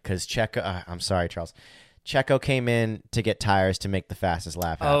right, because Checo. I'm sorry, Charles. Checo came in to get tires to make the fastest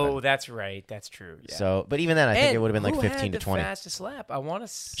lap happen. Oh, that's right. That's true. Yeah. So, but even then, I think it would have been 15 to 20. Who had the fastest lap? I want to.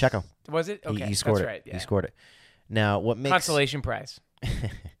 Checo. Was it? Okay, he scored that's it. Right. Yeah. He scored it. Now, what makes consolation prize?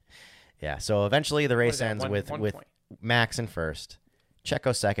 Yeah. So eventually, the race ends one with point. Max in first,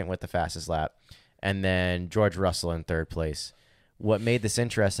 Checo second with the fastest lap, and then George Russell in third place. What made this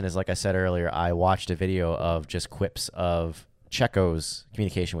interesting is, like I said earlier, I watched a video of just quips of Checo's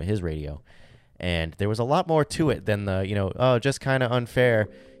communication with his radio. And there was a lot more to it than the, just kind of unfair.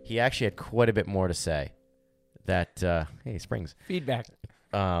 He actually had quite a bit more to say. That, hey, Springs. Feedback.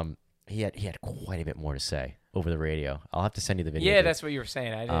 He had quite a bit more to say over the radio. I'll have to send you the video. Yeah, that's what you were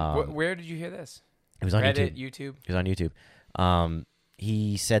saying. I did. Where did you hear this? It was on Reddit, YouTube. YouTube. It was on YouTube.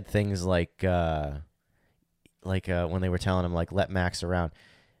 He said things like when they were telling him, let Max around.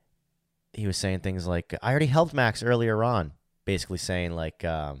 He was saying things like, I already helped Max earlier on. Basically saying,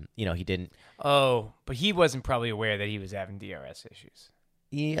 he didn't. Oh, but he wasn't probably aware that he was having DRS issues.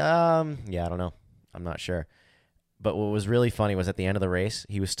 Yeah, I don't know. I'm not sure. But what was really funny was at the end of the race,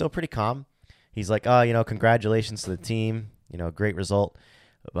 he was still pretty calm. He's like, congratulations to the team. Great result.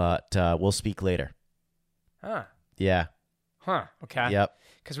 But we'll speak later. Huh. Yeah. Huh. Okay. Yep.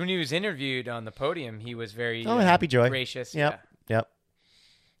 Because when he was interviewed on the podium, he was very happy joy. Gracious. Yep. Yeah.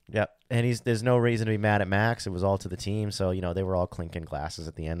 Yep. And there's no reason to be mad at Max. It was all to the team. So, they were all clinking glasses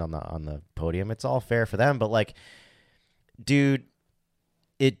at the end on the podium. It's all fair for them. But, dude,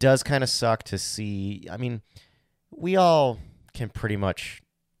 it does kind of suck to see. I mean, we all can pretty much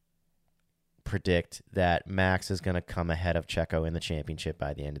predict that Max is going to come ahead of Checo in the championship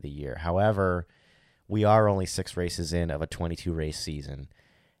by the end of the year. However, we are only 6 races in of a 22-race season.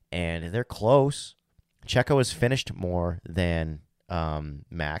 And they're close. Checo has finished more than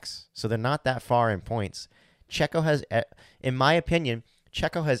Max, so they're not that far in points. Checo has, in my opinion,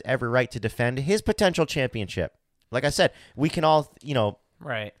 every right to defend his potential championship. Like I said, we can all,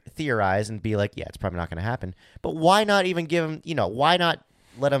 right, theorize and be like, yeah, it's probably not going to happen. But why not even give him, why not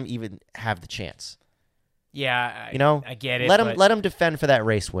let him even have the chance? Yeah, I get it. Let him defend for that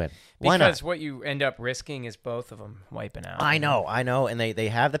race win. Why not? Because what you end up risking is both of them wiping out. I know, and they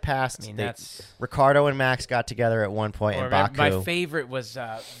have the past. I mean, that's Ricardo and Max got together at one point in Baku. My favorite was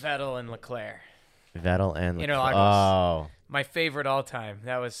Vettel and Leclerc. Oh, my favorite all time.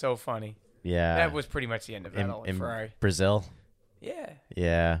 That was so funny. Yeah, that was pretty much the end of Vettel and Ferrari. Brazil. Yeah.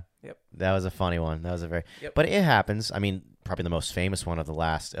 Yep. That was a funny one. That was But it happens. I mean, probably the most famous one of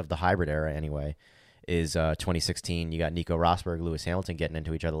the hybrid era anyway. Is 2016. You got Nico Rosberg, Lewis Hamilton getting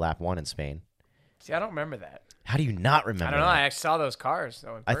into each other lap 1 in Spain. See, I don't remember that. How do you not remember? I don't know. That? I actually saw those cars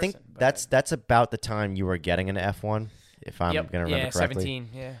though. I think that's about the time you were getting into F1, if I'm going to remember correctly. 17.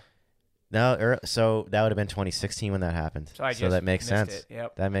 Yeah. No, so that would have been 2016 when that happened. So that makes sense. It.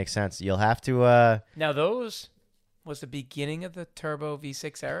 Yep. That makes sense. You'll have to. Now those was the beginning of the turbo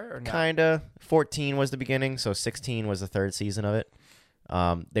V6 era, or not? Kinda. 14 was the beginning, so 16 was the third season of it.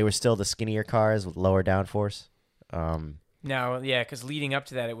 They were still the skinnier cars with lower downforce. No, yeah, because leading up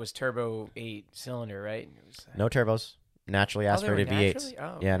to that, it was turbo 8-cylinder, right? It was, no turbos, naturally aspirated V8s.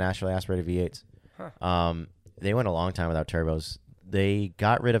 Oh. Yeah, naturally aspirated V8s. Huh. They went a long time without turbos. they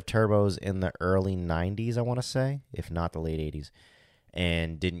got rid of turbos in the early 90s, I want to say, if not the late 80s,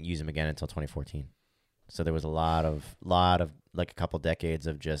 and didn't use them again until 2014. So there was a lot of like a couple decades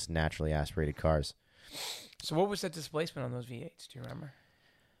of just naturally aspirated cars. So what was the displacement on those V8s? Do you remember?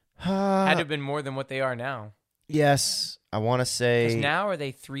 Had to have been more than what they are now. Yes, I want to say. Because now are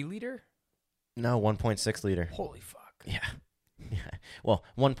they 3-liter? No, 1.6 liter. Holy fuck. Yeah. Well,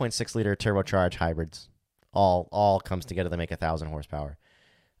 1.6 liter turbocharged hybrids. All comes together to make 1,000 horsepower.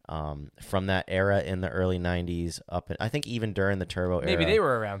 From that era in the early 90s I think even during the turbo era. Maybe they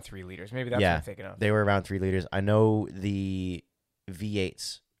were around 3 liters. Maybe that's what I'm thinking of. They were around 3 liters. I know the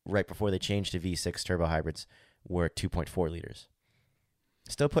V8s, right before they changed to V6 turbo hybrids, were 2.4 liters.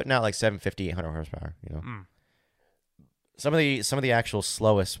 Still putting out like 750, 800 horsepower, you know. Some of the actual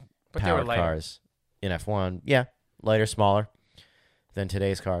slowest powered cars in F1, lighter, smaller than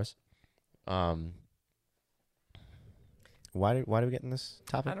today's cars. Why do we get in this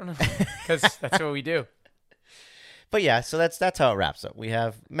topic? I don't know, because that's what we do. But yeah, so that's how it wraps up. We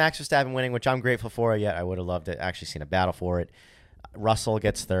have Max Verstappen winning, which I'm grateful for. Yet I would have loved to actually seen a battle for it. Russell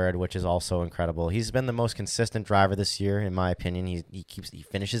gets third, which is also incredible. He's been the most consistent driver this year, in my opinion. He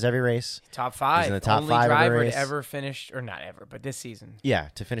finishes every race. Top 5. He's in the top Only 5 driver every race. to ever finish, or not ever, but this season. Yeah,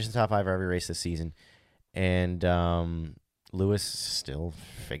 to finish in the top 5 of every race this season. And Lewis still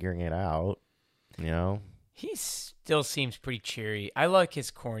figuring it out, you know. He still seems pretty cheery. I like his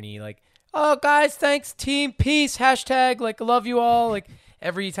corny, like, oh, guys, thanks, team, peace, hashtag, like, love you all, like,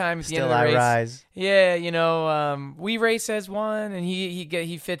 every time at the end of the race. Rise. Yeah, you know, we race as one, and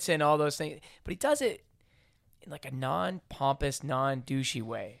he fits in all those things. But he does it in, like, a non-pompous, non-douchey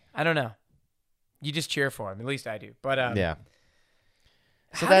way. I don't know. You just cheer for him. At least I do. But yeah.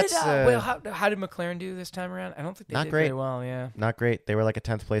 So how did McLaren do this time around? I don't think they did very well, yeah. Not great. They were like a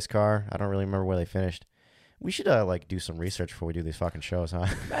 10th place car. I don't really remember where they finished. We should do some research before we do these fucking shows, huh?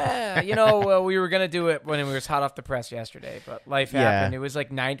 We were gonna do it when it was hot off the press yesterday, but life happened. It was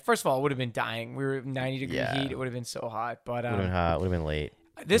like 90. First of all, it would have been dying. We were 90-degree heat. It would have been so hot, but would have been hot. Would have been late.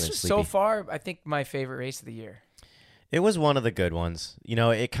 This was so far, I think, my favorite race of the year. It was one of the good ones. You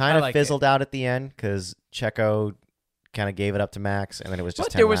know, it kind of fizzled out at the end because Checo kind of gave it up to Max, and then it was just.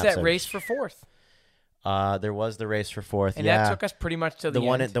 But there was that race for fourth. There was the race for fourth, and that took us pretty much to the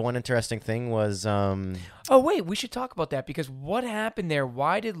end. The one interesting thing was. Oh wait, we should talk about that because what happened there?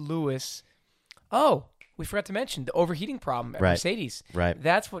 Why did Lewis? Oh, we forgot to mention the overheating problem at Mercedes. Right.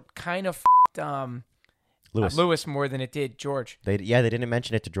 That's what kind of Lewis more than it did George. They didn't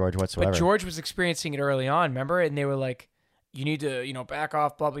mention it to George whatsoever. But George was experiencing it early on, remember? And they were like, "You need to, back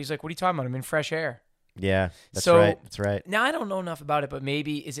off." Blah blah. He's like, "What are you talking about? I'm in fresh air." Yeah, that's right. That's right. Now I don't know enough about it, but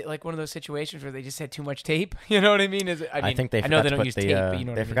maybe is it like one of those situations where they just had too much tape? You know what I mean? I think they. I know they don't use tape, but you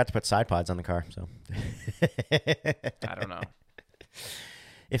know they forgot to put side pods on the car. So I don't know.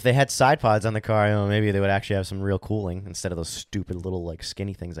 If they had side pods on the car, maybe they would actually have some real cooling instead of those stupid little like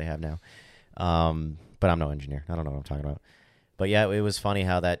skinny things they have now. But I'm no engineer. I don't know what I'm talking about. But yeah, it was funny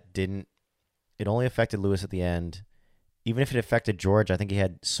how that didn't. It only affected Lewis at the end. Even if it affected George, I think he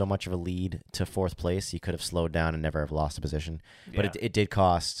had so much of a lead to fourth place, he could have slowed down and never have lost a position. But it did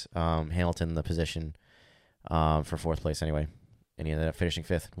cost Hamilton the position for fourth place anyway. And he ended up finishing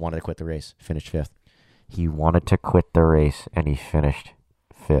fifth. Wanted to quit the race. Finished fifth. He wanted to quit the race, and he finished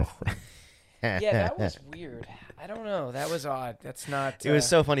fifth. Yeah, that was weird. I don't know. That was odd. That's not... It was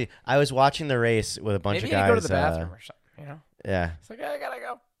so funny. I was watching the race with a bunch of guys... Maybe you go to the bathroom or something, Yeah. It's like, I gotta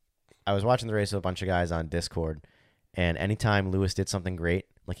go. I was watching the race with a bunch of guys on Discord. And anytime Lewis did something great,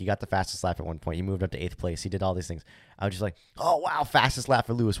 like he got the fastest lap at one point, he moved up to 8th place, he did all these things. I was just like, oh, wow, fastest lap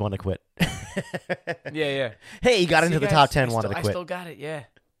for Lewis, wanted to quit. Yeah. Hey, he got into the top 10, wanted to quit. I still got it, yeah.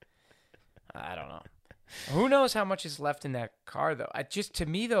 I don't know. Who knows how much is left in that car, though? To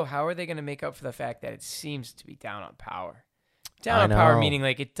me, though, how are they going to make up for the fact that it seems to be down on power? Down on power meaning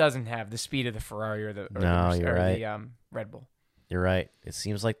like it doesn't have the speed of the Ferrari or the Red Bull. You're right. It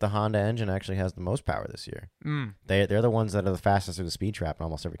seems like the Honda engine actually has the most power this year. They're the ones that are the fastest through the speed trap in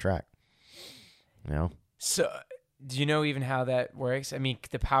almost every track. So, do you know even how that works? I mean,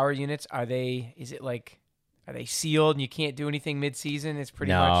 the power units, are they sealed and you can't do anything mid-season? It's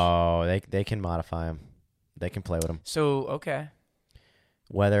pretty much... No, they can modify them. They can play with them. So, okay.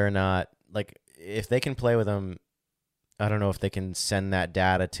 Whether or not, like, if they can play with them, I don't know if they can send that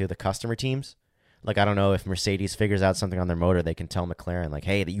data to the customer teams. Like, I don't know if Mercedes figures out something on their motor, they can tell McLaren, like,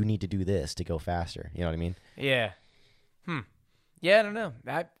 hey, you need to do this to go faster. You know what I mean? Yeah. Yeah, I don't know.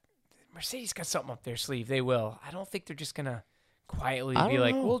 Mercedes got something up their sleeve. They will. I don't think they're just going to quietly I be don't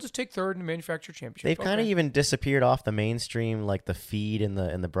like, know. we'll just take third in the manufacturer championship. They've kind of even disappeared off the mainstream, like the feed and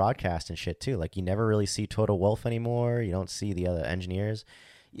the broadcast and shit too. Like you never really see Toto Wolff anymore. You don't see the other engineers.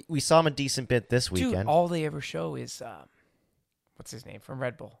 We saw him a decent bit this weekend. Dude, all they ever show is what's his name from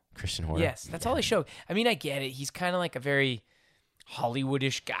Red Bull? Christian Horner. Yes, that's all they show. I mean, I get it. He's kind of like a very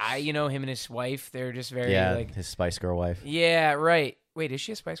Hollywoodish guy, you know. Him and his wife, they're just very like his Spice Girl wife. Yeah, right. Wait, is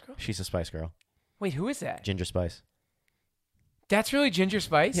she a Spice Girl? She's a Spice Girl. Wait, who is that? Ginger Spice. That's really Ginger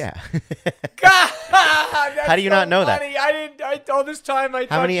Spice? Yeah. God, how do you not know funny. that? I didn't. All this time I.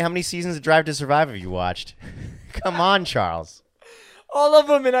 How many seasons of Drive to Survive have you watched? Come on, Charles. All of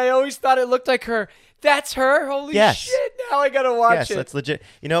them, and I always thought it looked like her. That's her? Holy shit! Now I gotta watch it. Yes, that's legit.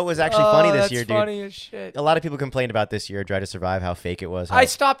 You know, it was actually funny this year, dude. Funny as shit. A lot of people complained about this year, Drive to Survive, how fake it was. I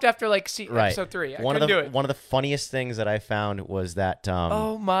stopped after episode 3. I couldn't do it. One of the funniest things that I found was that.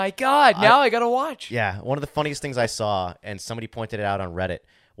 Oh my god! Now I gotta watch. Yeah, one of the funniest things I saw, and somebody pointed it out on Reddit,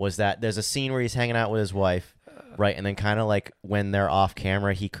 was that there's a scene where he's hanging out with his wife, right, and then kind of like when they're off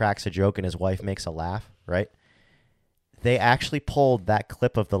camera, he cracks a joke and his wife makes a laugh, right? They actually pulled that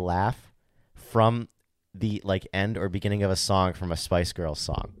clip of the laugh from the end or beginning of a song from a Spice Girls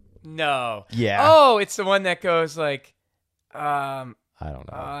song. No. Yeah. Oh, it's the one that goes like, I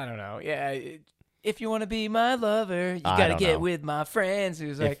don't know. I don't know. Yeah. If you want to be my lover, you got to get with my friends. It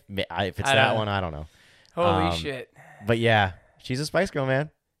was like, if it's that one, I don't know. Holy shit. But yeah, she's a Spice Girl,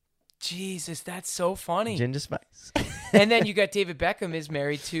 man. Jesus, that's so funny. Ginger Spice. And then you got David Beckham is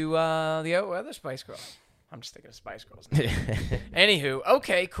married to the other Spice Girl. I'm just thinking of Spice Girls. Anywho,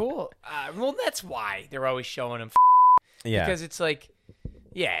 okay, cool. Well, that's why they're always showing him. Yeah. Because it's like,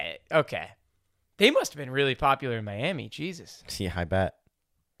 yeah, okay. They must have been really popular in Miami. Jesus. Yeah, I bet.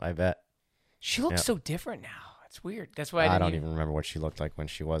 She looks so different now. It's weird. That's why I don't even remember what she looked like when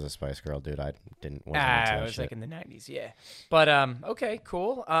she was a Spice Girl, dude. I wasn't into that it was shit. like in the 90s, yeah. But, okay,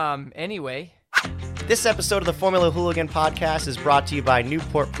 cool. Anyway. This episode of the Formula Hooligan podcast is brought to you by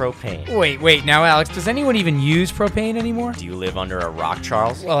Newport Propane. Wait. Now, Alex, does anyone even use propane anymore? Do you live under a rock,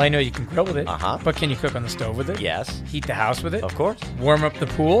 Charles? Well, I know you can grill with it. Uh-huh. But can you cook on the stove with it? Yes. Heat the house with it? Of course. Warm up the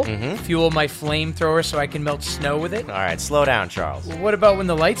pool? Mm-hmm. Fuel my flamethrower so I can melt snow with it? All right, slow down, Charles. Well, what about when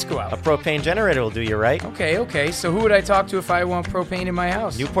the lights go A out? propane generator will do you right. Okay. So who would I talk to if I want propane in my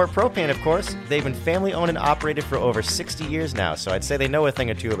house? Newport Propane, of course. They've been family owned and operated for over 60 years now, so I'd say they know a thing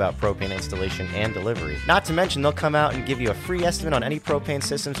or two about propane installation and delivery. Not to mention, they'll come out and give you a free estimate on any propane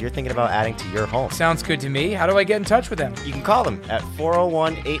systems you're thinking about adding to your home. Sounds good to me. How do I get in touch with them? You can call them at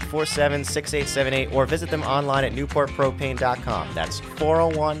 401-847-6878 or visit them online at newportpropane.com. That's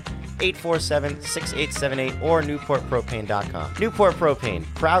 401-847-6878 or newportpropane.com. Newport Propane,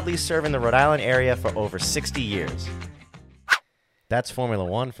 proudly serving the Rhode Island area for over 60 years. That's Formula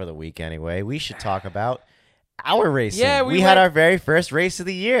One for the week anyway. We should talk about our racing. Yeah, we had our very first race of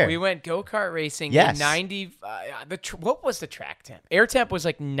the year. We went go-kart racing. Yes. In 90. What was the track temp? Air temp was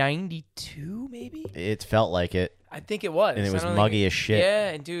like 92, maybe? It felt like it. I think it was. And it was muggy as shit. Yeah,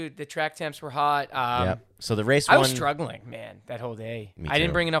 and dude, the track temps were hot. Yep. So the race I one... was struggling, man, that whole day. Me I didn't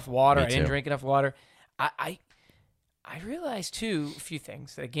too. bring enough water. Me I didn't too. drink enough water. I realized, too, a few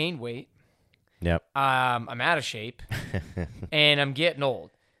things. That I gained weight. Yep. I'm out of shape. And I'm getting old.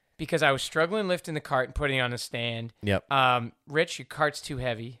 Because I was struggling lifting the cart and putting it on a stand. Yep. Rich, your cart's too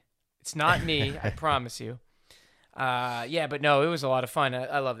heavy. It's not me, I promise you. Yeah, but no, it was a lot of fun.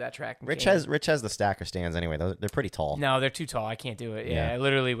 I love that track. Rich has the stacker stands anyway. They're pretty tall. No, they're too tall. I can't do it. Yeah, Yeah. I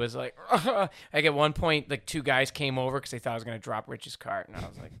literally was like, like at one point, like 2 guys came over because they thought I was going to drop Rich's cart. And I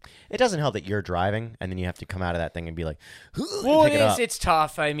was like, It doesn't help that you're driving and then you have to come out of that thing and be like, well, pick it up. it's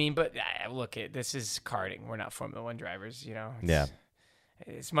tough. I mean, but look, this is karting. We're not Formula One drivers, you know. Yeah.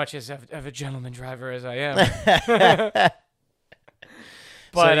 As much as of a gentleman driver as I am.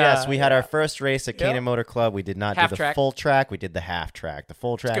 So yes, we had our first race at Yep. Canaan Motor Club. We did not Half do the track. full track. We did the half track. The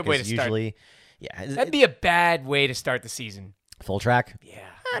full track good way is to start. usually, yeah, That'd be a bad way to start the season. full track. Yeah.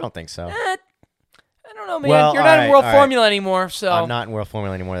 I don't think so. I don't know, man. Well, You're not in World all right. Formula anymore, so I'm not in World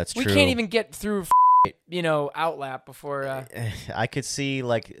Formula anymore. That's we true. can't even get through, outlap before. I could see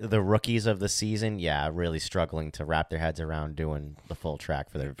like the rookies of the season, really struggling to wrap their heads around doing the full track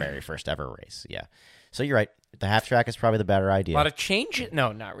for their very first ever race. Yeah. So you're right. The half track is probably the better idea. A lot of changes.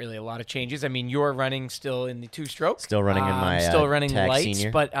 No, not really a lot of changes. I mean, you're running still in the 2-stroke. Still running in my still running tag lights,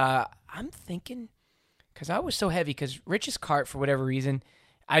 senior. but I'm thinking because I was so heavy because Rich's cart for whatever reason.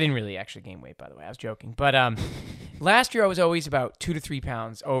 I didn't really actually gain weight, by the way. I was joking. But last year I was always about 2 to 3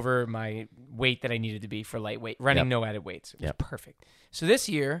 pounds over my weight that I needed to be for lightweight, running no added weights. It was perfect. So this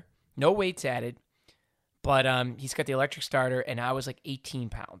year, no weights added, but he's got the electric starter, and I was like 18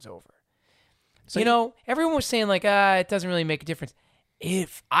 pounds over. So, everyone was saying like, it doesn't really make a difference.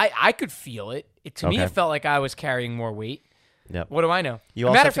 If I could feel it, to me, it felt like I was carrying more weight. Yep. What do I know? You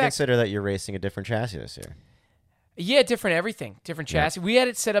also have to consider that you're racing a different chassis this year. Yeah, different everything, different chassis. We had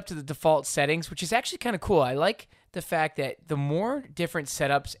it set up to the default settings, which is actually kind of cool. I like the fact that the more different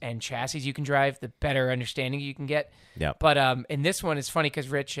setups and chassis you can drive, the better understanding you can get. Yeah. But in this one, it's funny because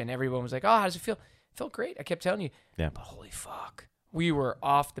Rich and everyone was like, "Oh, how does it feel?" It felt great. I kept telling you. Yeah. But holy fuck, we were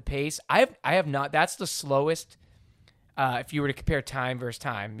off the pace. I have not. That's the slowest. If you were to compare time versus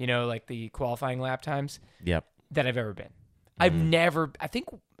time, like the qualifying lap times. Yep. That I've ever been. I've never. I think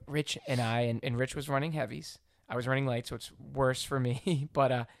Rich and I and Rich was running heavies. I was running light, so it's worse for me.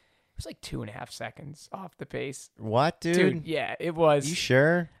 But it was like 2.5 seconds off the pace. What, dude? Yeah, it was. You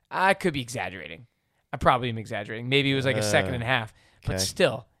sure? I could be exaggerating. I probably am exaggerating. Maybe it was like a second and a half. Okay. But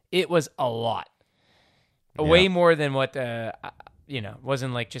still, it was a lot. Way more than what,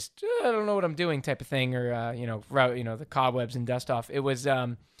 wasn't like just, I don't know what I'm doing type of thing or, the cobwebs and dust off. It was,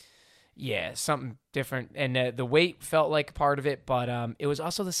 something different. And the weight felt like part of it, but it was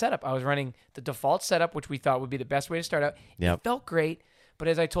also the setup. I was running the default setup, which we thought would be the best way to start out. Yep. It felt great, but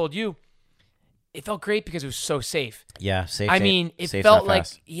as I told you, it felt great because it was so safe. Yeah, safe. I mean, it felt like,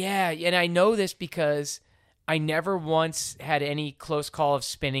 and I know this because I never once had any close call of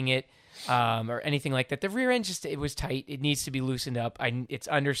spinning it or anything like that. The rear end it was tight. It needs to be loosened up. It's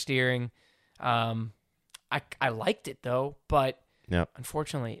understeering. I liked it though, but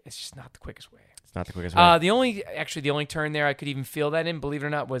unfortunately, it's just not the quickest way. It's not the quickest way. The only turn there I could even feel that in, believe it or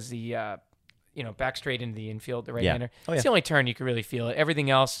not, was the back straight into the infield, the right-hander. Oh, yeah. It's the only turn you could really feel it. Everything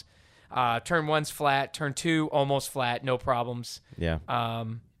else, turn 1's flat, turn 2 almost flat, no problems. Yeah.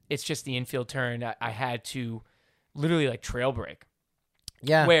 It's just the infield turn I had to literally like trail brake.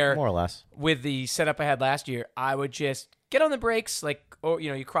 Yeah, where more or less. With the setup I had last year, I would just get on the brakes,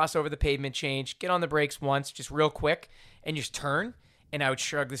 you cross over the pavement change, get on the brakes once, just real quick, and just turn. And I would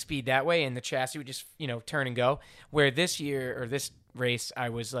shrug the speed that way, and the chassis would just, turn and go. Where this race, I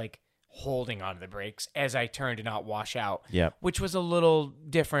was like holding onto the brakes as I turned to not wash out. Yep. Which was a little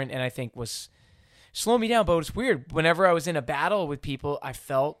different, and I think was slowing me down. But it was weird. Whenever I was in a battle with people, I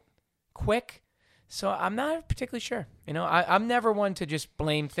felt quick. So I'm not particularly sure. I'm never one to just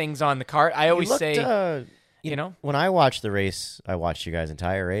blame things on the cart. I always say, when I watched the race, I watched you guys'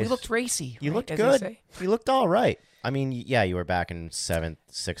 entire race. We looked racy. You looked good. You looked all right. I mean, yeah, you were back in 7th,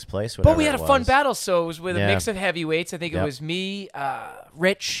 6th place. But we had a fun battle, so it was with a mix of heavyweights. I think it was me,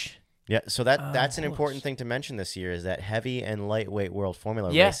 Rich. Yeah, so that's an important thing to mention this year is that heavy and lightweight World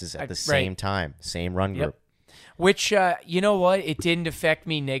Formula races at the same time, same run group. Which, you know what? It didn't affect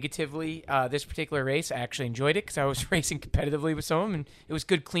me negatively, this particular race. I actually enjoyed it because I was racing competitively with some of them, and it was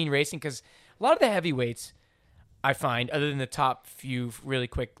good, clean racing because a lot of the heavyweights, I find, other than the top few really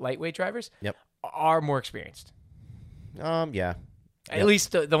quick lightweight drivers, are more experienced. Yeah. At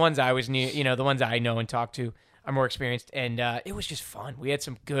least the ones I was near, the ones I know and talk to are more experienced, and it was just fun. We had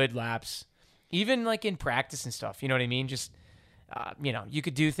some good laps, even like in practice and stuff. You know what I mean? Just you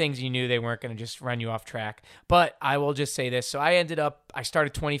could do things you knew they weren't going to just run you off track. But I will just say this: so I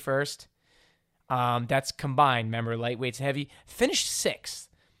started 21st. That's combined. Remember, lightweights and heavy. Finished 6th,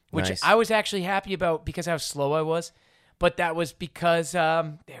 which I was actually happy about because how slow I was. But that was because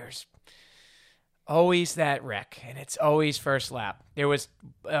there's always that wreck, and it's always first lap. There was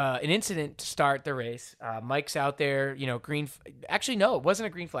an incident to start the race. Mike's out there, green. Actually, no, it wasn't a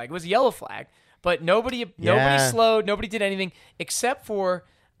green flag. It was a yellow flag. But nobody slowed. Nobody did anything except for.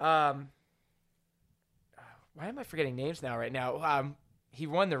 Why am I forgetting names right now? He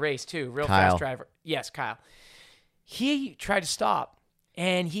won the race too. Real Kyle. Fast driver. Yes, Kyle. He tried to stop,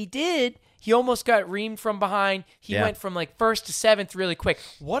 and he did. He almost got reamed from behind. He went from like 1st to 7th really quick.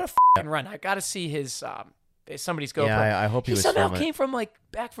 What a fucking run! I got to see his somebody's GoPro. Yeah, I hope he was somehow came from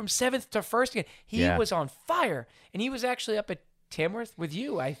back from 7th to 1st again. He was on fire, and he was actually up at Tamworth with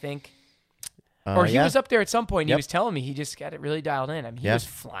you, I think. Or he was up there at some point. And he was telling me he just got it really dialed in. I mean, he was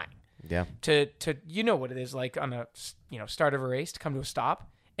flying. Yeah. To what it is like on a start of a race to come to a stop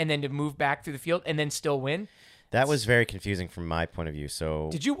and then to move back through the field and then still win. That was very confusing from my point of view. So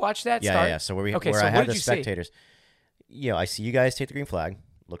did you watch that start? Yeah. So I had the spectators. I see you guys take the green flag.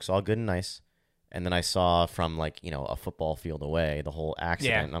 Looks all good and nice. And then I saw from a football field away the whole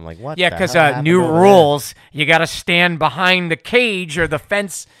accident. And I'm like, what? Yeah, because new rules. You got to stand behind the cage or the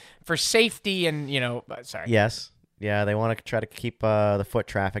fence for safety and, sorry. Yes. Yeah, they want to try to keep the foot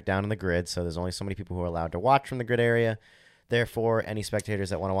traffic down in the grid, so there's only so many people who are allowed to watch from the grid area. Therefore, any spectators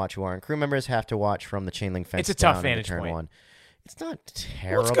that want to watch who aren't crew members have to watch from the chain link fence. It's a tough vantage turn point. 1. It's not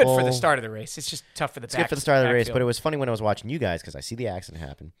terrible. Well, it's good for the start of the race. It's just tough for the back. It's good for the start of the race, but it was funny when I was watching you guys because I see the accident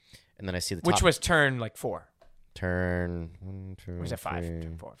happen. and then I see the top. Which was turn like 4. Turn 1, 2, Or was it 5? three.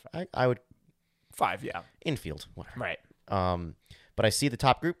 Turn 4 or 5. I would 5, yeah. infield, whatever. Right. But I see the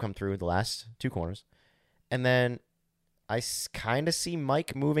top group come through the last 2 corners, and then I kind of see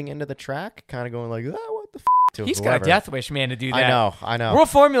Mike moving into the track, kind of going like, "Oh, what the f?" to He's whoever. got a death wish, man, to do that. I know. World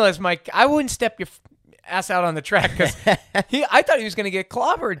Formulas, Mike. I wouldn't step your ass out on the track because I thought he was going to get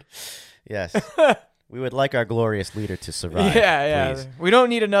clobbered. Yes. We would like our glorious leader to survive. Yeah. Please. We don't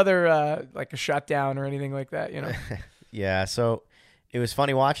need another like a shutdown or anything like that, you know. Yeah. So it was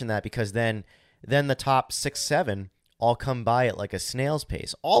funny watching that because then the top 6, 7 all come by at like a snail's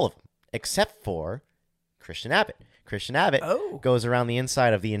pace, all of them except for Christian Abbott. Christian Abbott goes around the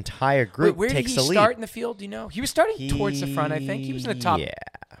inside of the entire group. Wait, where takes did he the lead. start in the field? Do you know? He was starting towards the front, I think. He was in the top. Yeah.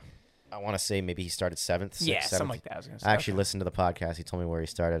 I want to say maybe he started 7th, 6th, 7th. Something like that. I was gonna say. I actually listened to the podcast. He told me where he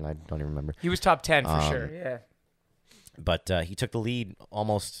started, and I don't even remember. He was top 10 for sure. Yeah. But he took the lead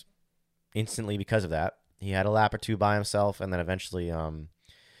almost instantly because of that. He had a lap or 2 by himself, and then eventually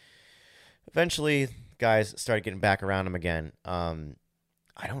guys started getting back around him again.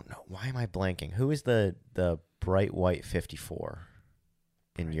 I don't know. Why am I blanking? Who is the bright white 54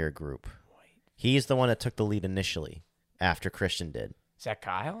 in your group? He's the one that took the lead initially after Christian did. Is that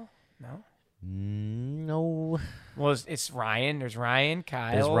Kyle? No. No. Well, it's Ryan. There's Ryan,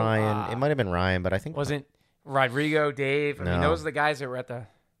 Kyle. There's Ryan. It might have been Ryan, but I think wasn't Rodrigo, Dave. I mean, those are the guys that were at the.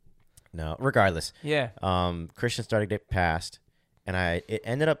 No. Regardless. Yeah. Christian started to get past, and it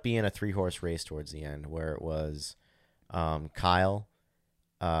ended up being a 3-horse race towards the end where it was Kyle,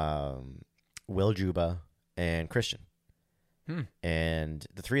 Will Juba, and Christian. And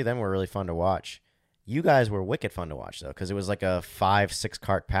the 3 of them were really fun to watch. You guys were wicked fun to watch, though, because it was like a 5-6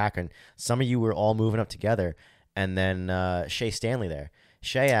 cart pack, and some of you were all moving up together. And then Shea Stanley there.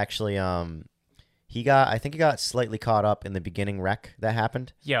 Shea actually, I think he got slightly caught up in the beginning wreck that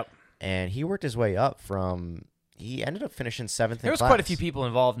happened. Yep. And he worked his way up he ended up finishing 7th in There was class. quite a few people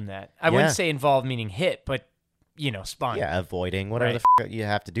involved in that. I wouldn't say involved meaning hit, but, spun. Yeah, avoiding whatever Right. the you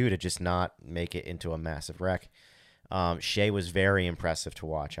have to do to just not make it into a massive wreck. Shea was very impressive to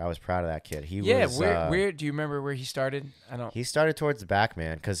watch. I was proud of that kid. He was. Where do you remember where he started? I don't. He started towards the back,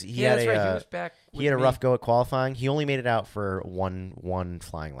 man, because he Yeah, had that's right. He was back. he had a rough go at qualifying. He only made it out for one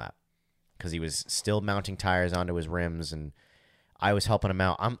flying lap because he was still mounting tires onto his rims, and I was helping him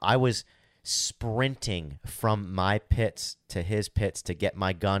out. I was sprinting from my pits to his pits to get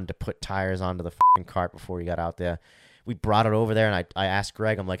my gun to put tires onto the fucking cart before he got out there. We brought it over there, and I asked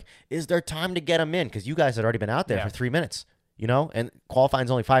Greg, I'm like, is there time to get him in? Because you guys had already been out there for 3 minutes, and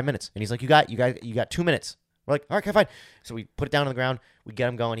qualifying's only 5 minutes. And he's like, you got 2 minutes. We're like, all right, okay, fine. So we put it down on the ground. We get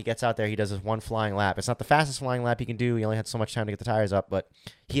him going. He gets out there. He does his one flying lap. It's not the fastest flying lap he can do. He only had so much time to get the tires up, but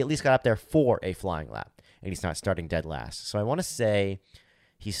he at least got up there for a flying lap, and he's not starting dead last. So I want to say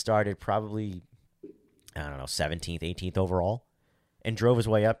he started probably, 17th, 18th overall, and drove his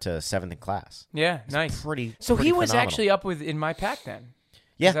way up to 7th in class. Yeah, nice. So he was phenomenal. actually up in my pack then.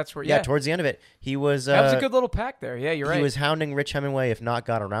 Yeah, that's where. Yeah, towards the end of it, he was. That was a good little pack there. Yeah, you're right. He was hounding Rich Hemingway, if not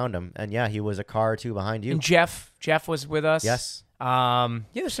got around him, and yeah, he was a car or 2 behind you. And Jeff was with us. Yes.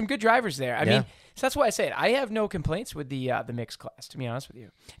 There's some good drivers there. I mean, so that's why I say it. I have no complaints with the mixed class, to be honest with you.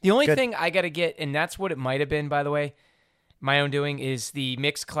 The only thing I got to get, and that's what it might have been, by the way, my own doing, is the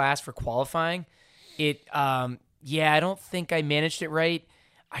mixed class for qualifying. I don't think I managed it right.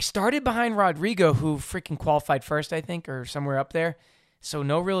 I started behind Rodrigo, who freaking qualified first, I think, or somewhere up there. So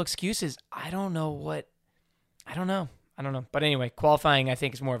no real excuses. I don't know. But anyway, qualifying, I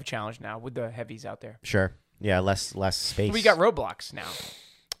think, is more of a challenge now with the heavies out there. Sure. Yeah, less space. We got roadblocks now.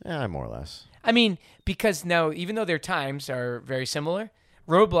 Yeah, more or less. I mean, because now, even though their times are very similar,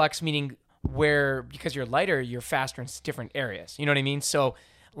 roadblocks meaning because you're lighter, you're faster in different areas. You know what I mean? So,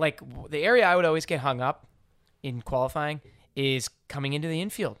 like, the area I would always get hung up in qualifying is coming into the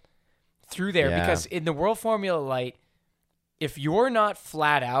infield through there. Yeah. Because in the World Formula Light, if you're not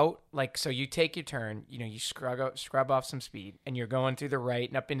flat out, like, so you take your turn, you scrub off some speed, and you're going through the right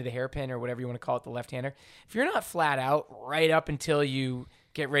and up into the hairpin or whatever you want to call it, the left-hander. If you're not flat out right up until you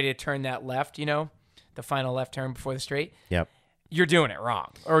get ready to turn that left, the final left turn before the straight, yep, you're doing it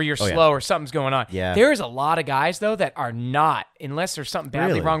wrong, or you're slow, or something's going on. Yeah. There's a lot of guys, though, that are not, unless there's something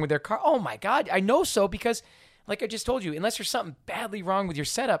badly wrong with their car. Oh, my God. I know so because, like I just told you, unless there's something badly wrong with your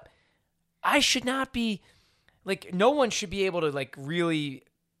setup, I should not be... Like, no one should be able to, like, really,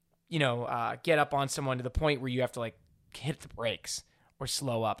 get up on someone to the point where you have to, like, hit the brakes or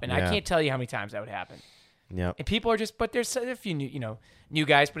slow up. And I can't tell you how many times that would happen. Yeah. And people are but there's a few new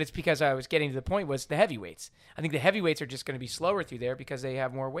guys, but it's because I was getting to the point was the heavyweights. I think the heavyweights are just going to be slower through there because they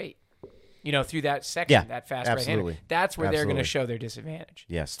have more weight. through that section, Yeah, that fast absolutely. right-hander. That's where they're going to Absolutely. show their disadvantage.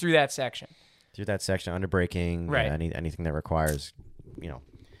 Yes. Through that section. Through that section, under braking, Right. anything that requires,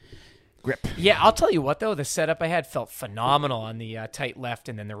 grip. Yeah, I'll tell you what, though. The setup I had felt phenomenal on the tight left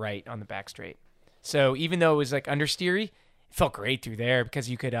and then the right on the back straight. So even though it was like understeery, it felt great through there because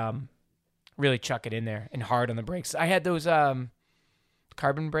you could really chuck it in there and hard on the brakes. I had those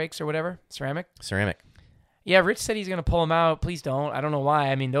carbon brakes or whatever, ceramic. Yeah, Rich said he's going to pull them out. Please don't. I don't know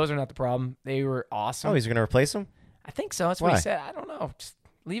why. I mean, those are not the problem. They were awesome. Oh, he's going to replace them? I think so. That's what Why? he said. I don't know. Just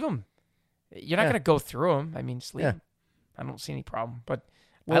leave them. You're not Yeah. going to go through them. I mean, just leave Yeah. them. I don't see any problem. But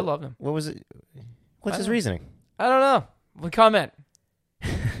I love them. What was it? What's his don't- reasoning? I don't know. We'll comment.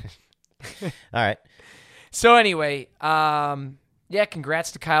 All right. So anyway, yeah,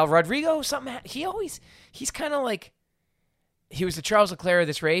 congrats to Kyle. Rodrigo, he's kind of like, he was the Charles Leclerc of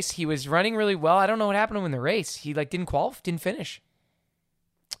this race. He was running really well. I don't know what happened to him in the race. He didn't qualify, didn't finish.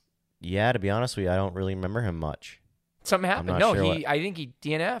 Yeah, to be honest with you, I don't really remember him much. Something happened. not No, sure I think he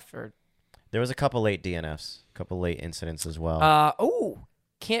DNF or. There was a couple late DNFs, a couple late incidents as well.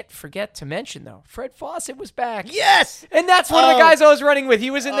 Can't forget to mention though, Fred Fawcett was back. Yes! And that's one of the guys I was running with. He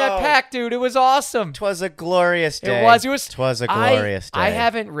was in that pack, dude. It was awesome. 'Twas a glorious day. It was. 'Twas a glorious day. I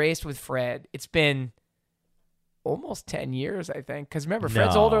haven't raced with Fred. It's been almost 10 years, I think. Because remember,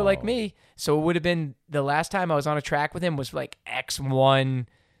 Fred's older like me. So it would have been the last time I was on a track with him was like X1,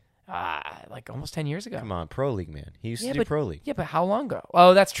 like almost 10 years ago. Come on, Pro League, man. He used to do Pro League. Yeah, but how long ago?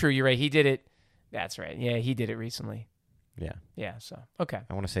 Oh, that's true. You're right. He did it. That's right. Yeah, he did it recently. Yeah. Yeah, so, okay.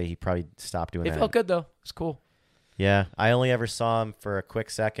 I want to say he probably stopped doing It that. felt good, though. It's cool. Yeah. I only ever saw him for a quick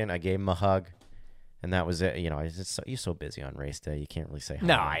second. I gave him a hug, and that was it. You're so busy on race day. You can't really say hi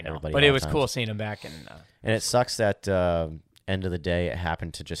No, to I know. everybody But all it the was time. cool seeing him back. And it sucks that end of the day it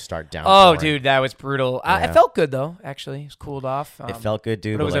happened to just start down. oh, dude, that was brutal. Yeah. It felt good, though, actually. It was cooled off. It felt good,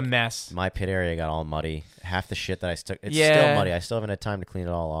 dude. But it was a like, mess. My pit area got all muddy. Half the shit that I stuck, it's Yeah. still muddy. I still haven't had time to clean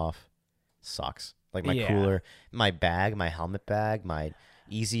it all off. Sucks. Like my Yeah. cooler, my bag, my helmet bag, my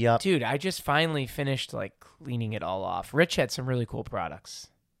Easy Up. Dude, I just finally finished cleaning it all off. Rich had some really cool products.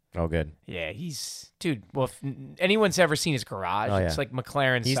 Oh, good. Yeah, dude. Well, if anyone's ever seen his garage, Oh, yeah. it's like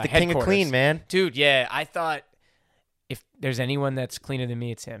McLaren's. He's the king of headquarters. clean, man. Dude, yeah. I thought if there's anyone that's cleaner than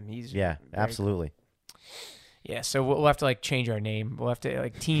me, it's him. He's Yeah, very absolutely. Yeah, so we'll have to change our name. We'll have to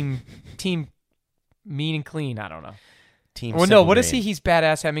team mean and clean. I don't know. Team. Well, no, Simple what is Green. he? He's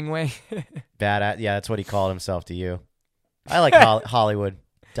badass Hemingway. Bad. Yeah, that's what he called himself to you. I like Hollywood.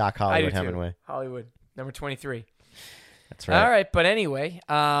 Doc I do Hollywood too. Hemingway. Hollywood, number 23. That's right. All right, but anyway,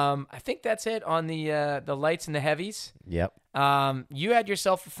 I think that's it on the lights and the heavies. Yep. You had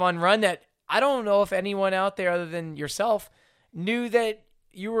yourself a fun run that I don't know if anyone out there other than yourself knew that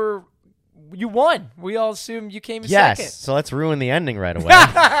you won. We all assumed you came Yes. second. So let's ruin the ending right away.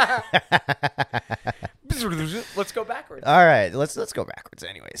 Let's go backwards. All right, let's go backwards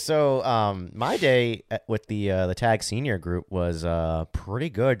anyway. So, my day with the tag senior group was pretty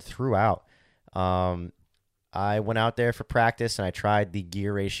good throughout. I went out there for practice and I tried the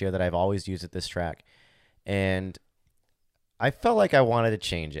gear ratio that I've always used at this track, and I felt like I wanted to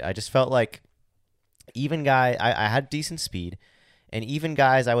change it. I just felt like even guy, I had decent speed, and even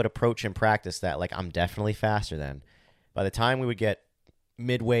guys I would approach in practice that I'm definitely faster than. By the time we would get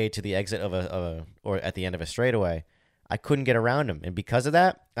midway to the exit of or at the end of a straightaway, I couldn't get around him, and because of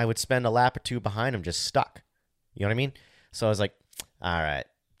that, I would spend a lap or two behind him just stuck. You know what I mean? So I was like, all right,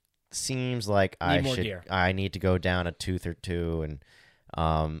 seems like I need to go down a tooth or two, and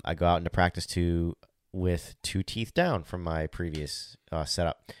I go out into practice with 2 teeth down from my previous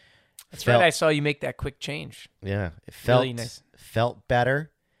setup. That's right. I saw you make that quick change. Yeah, it felt Really nice. Felt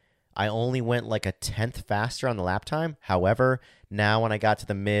better. I only went like a 1/10 faster on the lap time. However, now when I got to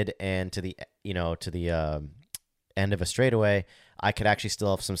the mid and to the end of a straightaway, I could actually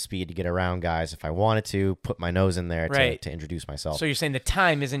still have some speed to get around guys if I wanted to, put my nose in there to introduce myself. So you're saying the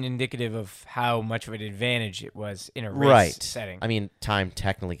time isn't indicative of how much of an advantage it was in a race setting. I mean, time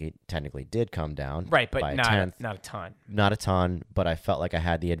technically did come down. Right, but by not a 10th. not a ton. Not a ton, but I felt like I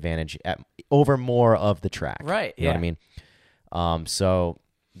had the advantage over more of the track. Right, You know what I mean? So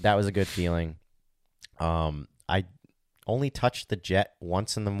that was a good feeling. I only touched the jet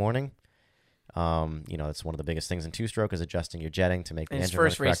once in the morning. That's one of the biggest things in two-stroke is adjusting your jetting to make the engine run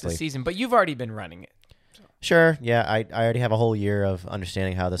first race of correctly. the season, but you've already been running it. Sure, yeah, I already have a whole year of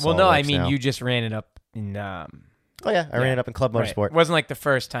understanding how this all Well, no, I works mean now. you just ran it up in. Oh yeah, I ran it up in Club Right. Motorsport. It wasn't like the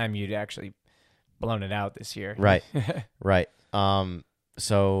first time you'd actually blown it out this year. Right, right.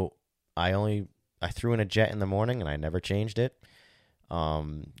 So I threw in a jet in the morning and I never changed it.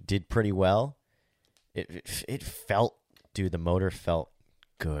 Did pretty well. It felt, dude, the motor felt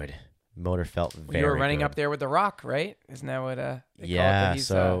good. Motor felt very You were running good. up there with the Rock, right? Isn't that what they Yeah, call it?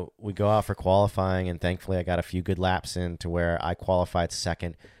 so we go out for qualifying, and thankfully I got a few good laps in to where I qualified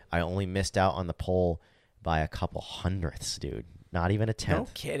second. I only missed out on the pole by a couple hundredths, dude. Not even a tenth. No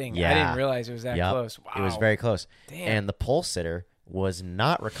kidding. Yeah. I didn't realize it was that close. Wow. It was very close. Damn. And the pole sitter was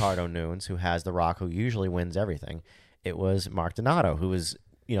not Ricardo Nunes, who has the Rock, who usually wins everything. It was Mark Donato, who was,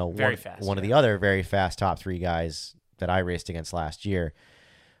 one of the other very fast top 3 guys that I raced against last year.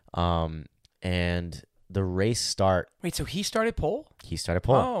 And the race start. Wait, so he started pole? He started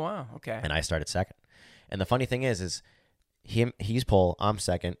pole. Oh, wow. Okay. And I started second. And the funny thing is he's pole, I'm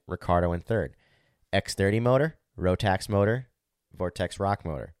second, Ricardo in third. X30 motor, Rotax motor, Vortex Rock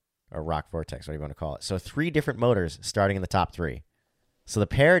motor, or Rock Vortex, whatever you want to call it. So 3 different motors starting in the top 3. So the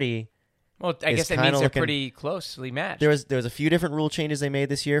parity. Well, I guess that means they're pretty closely matched. There was a few different rule changes they made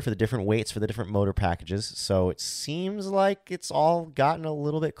this year for the different weights for the different motor packages. So it seems like it's all gotten a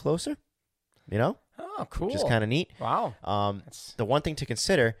little bit closer. Oh, cool. Which is kind of neat. Wow. The one thing to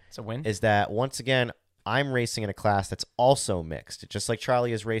consider it's a win. is that, once again, I'm racing in a class that's also mixed. Just like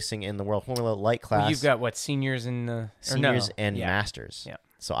Charlie is racing in the World Formula Light class. Well, you've got, what, seniors and masters. Yeah.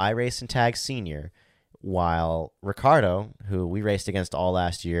 So I race in tag senior, while Ricardo, who we raced against all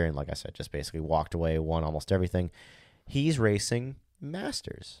last year, and like I said, just basically walked away, won almost everything, he's racing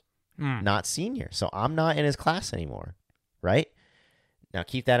masters, not senior. So I'm not in his class anymore, right? Now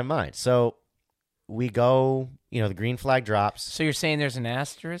keep that in mind. So we go, the green flag drops. So you're saying there's an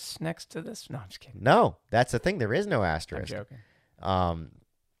asterisk next to this? No, I'm just kidding. No, that's the thing. There is no asterisk. I'm joking.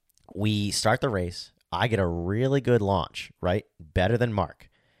 We start the race. I get a really good launch, right? Better than Mark.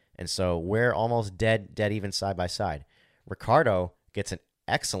 And so we're almost dead even side by side. Ricardo gets an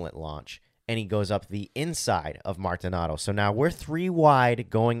excellent launch, and he goes up the inside of Mark Donato. So now we're 3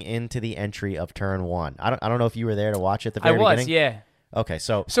 wide going into the entry of turn 1. I don't know if you were there to watch at the very beginning. Yeah. Okay,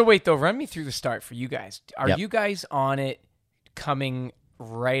 so wait, though, run me through the start for you guys. Are Yep. you guys on it coming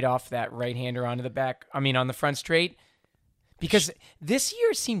right off that right-hander onto the back? I mean, on the front straight? Because this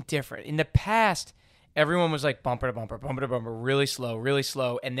year seemed different. In the past, everyone was like bumper to bumper, really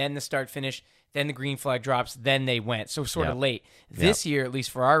slow, and then the start finish, then the green flag drops, then they went. So sort of late. This year, at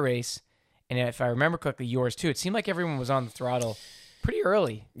least for our race, and if I remember correctly, yours too, it seemed like everyone was on the throttle pretty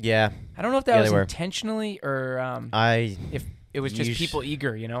early. Yeah. I don't know if that was intentionally or if it was just people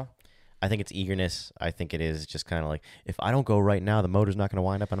eager, I think it's eagerness. I think it is just kind of like, if I don't go right now, the motor's not going to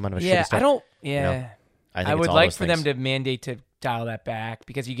wind up, and I'm going to have a shitty start. I would like for them to mandate to dial that back,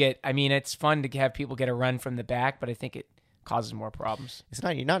 because it's fun to have people get a run from the back, but I think it causes more problems.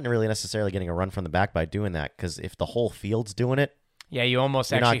 You're not really necessarily getting a run from the back by doing that, because if the whole field's doing it, you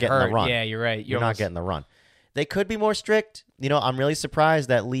almost you're actually not getting hurt. the run. Yeah, you're right. You're not getting the run. They could be more strict. I'm really surprised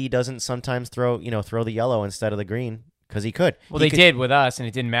that Lee doesn't sometimes throw the yellow instead of the green, because he could. Well, they did with us, and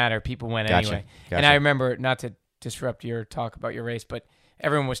it didn't matter. People went anyway. Gotcha. And I remember, not to disrupt your talk about your race, but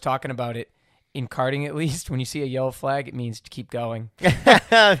everyone was talking about it. In karting, at least, when you see a yellow flag, it means to keep going.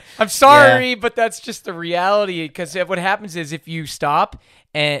 I'm sorry, but that's just the reality. Because what happens is, if you stop,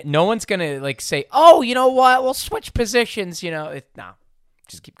 and no one's gonna say, "Oh, you know what? We'll switch positions."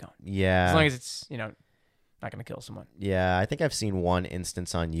 Just keep going. Yeah. As long as it's not gonna kill someone. Yeah, I think I've seen one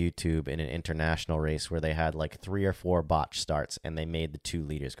instance on YouTube in an international race where they had 3 or 4 botch starts, and they made the 2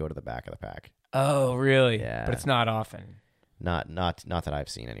 leaders go to the back of the pack. Oh, really? Yeah. But it's not often. Not that I've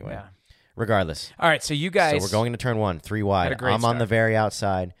seen anyway. Yeah. Regardless. All right, so you guys... So we're going to turn 1, 3 wide. I'm on the very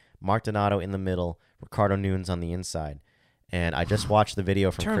outside. Mark Donato in the middle. Ricardo Nunes on the inside. And I just watched the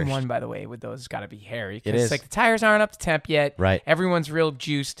video from Turn 1, by the way, with those has got to be hairy. It is. It's the tires aren't up to temp yet. Right. Everyone's real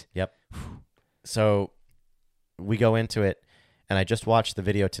juiced. Yep. So we go into it, and I just watched the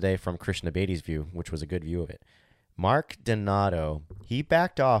video today from Krishna Beatty's view, which was a good view of it. Mark Donato, he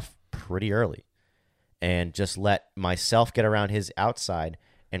backed off pretty early and just let myself get around his outside,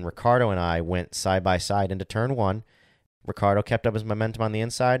 and Ricardo and I went side by side into turn 1. Ricardo kept up his momentum on the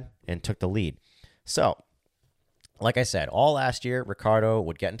inside and took the lead. So, like I said, all last year, Ricardo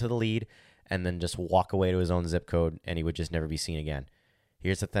would get into the lead and then just walk away to his own zip code, and he would just never be seen again.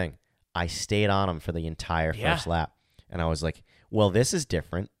 Here's the thing. I stayed on him for the entire first lap, and I was like, well, this is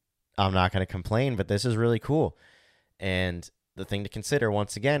different. I'm not going to complain, but this is really cool. And the thing to consider,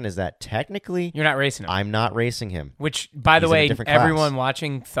 once again, is that technically... You're not racing him. I'm not racing him. Which, by the way, everyone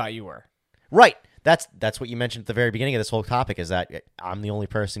watching thought you were. Right. That's what you mentioned at the very beginning of this whole topic, is that I'm the only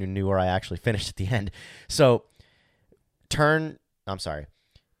person who knew where I actually finished at the end. So,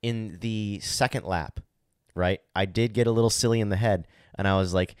 in the second lap, right, I did get a little silly in the head, and I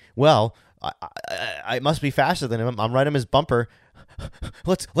was like, well, I must be faster than him. I'm right on his bumper.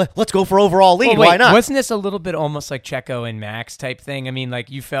 let's go for overall lead. Well, wait, Why not? Wasn't this a little bit almost like Checo and Max type thing? I mean, like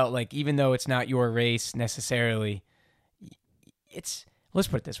you felt like even though it's not your race necessarily, let's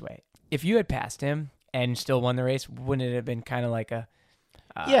put it this way: if you had passed him and still won the race, wouldn't it have been kind of like a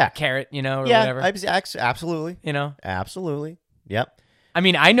carrot, or whatever? Absolutely. Absolutely. Yep. I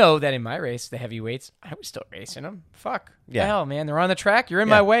mean, I know that in my race, the heavyweights, I was still racing them. Fuck. Yeah. The hell, man. They're on the track. You're in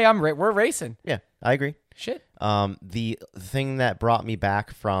my way. We're racing. Yeah, I agree. Shit. The thing that brought me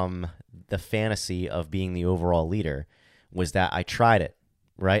back from the fantasy of being the overall leader was that I tried it,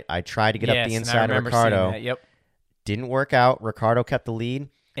 right? I tried to get up the inside of Ricardo. Yep. Didn't work out. Ricardo kept the lead.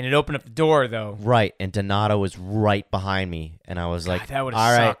 And it opened up the door, though. Right. And Donato was right behind me. And I was like, that would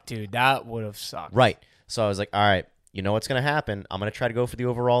have sucked, dude. That would have sucked. Right. So I was like, all right, you know what's going to happen? I'm going to try to go for the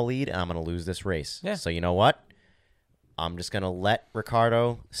overall lead, and I'm going to lose this race. Yeah. So you know what? I'm just going to let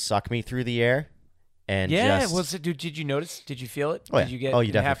Ricardo suck me through the air. And dude, did you notice? Did you feel it? Oh, yeah. Did you get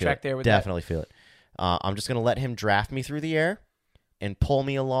you definitely half feel track it. there with Definitely feel it. I'm just going to let him draft me through the air and pull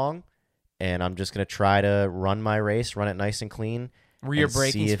me along, and I'm just going to try to run my race, run it nice and clean. Were your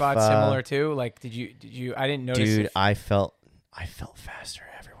braking spots similar too? Like, did you? I didn't notice. Dude, I felt faster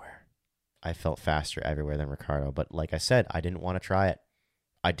everywhere. I felt faster everywhere than Ricardo. But like I said, I didn't want to try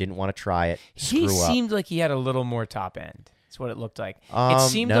it. He seemed like he had a little more top end. That's what it looked like. It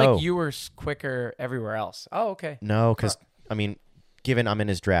seemed no. like you were quicker everywhere else. Oh, okay. No, because I mean, given I'm in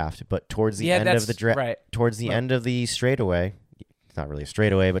his draft, but towards the end of the draft, right. towards the end of the straightaway, it's not really a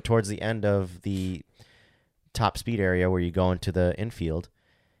straightaway, but towards the end of the top speed area where you go into the infield,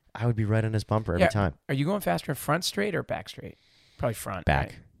 I would be right on his bumper every time. Are you going faster in front straight or back straight? Probably front. Back.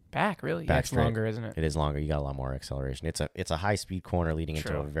 Right? Back, really? Back It's longer, isn't it? It is longer. You got a lot more acceleration. It's a high speed corner leading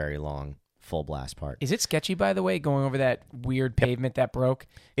into a very long full blast part. Is it sketchy, by the way, going over that weird pavement that broke?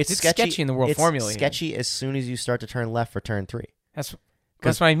 It's sketchy in the World Formula. It's sketchy as soon as you start to turn left for turn 3. That's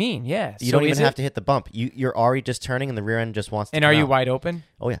what I mean. Yeah. You don't even have to hit the bump. You're already just turning, and the rear end just wants to. And are you wide open?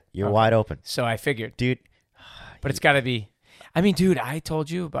 Oh yeah, you're wide open. So I figured, dude. But it's got to be. I mean, dude, I told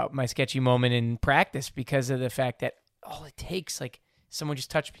you about my sketchy moment in practice because of the fact that all it takes, like, someone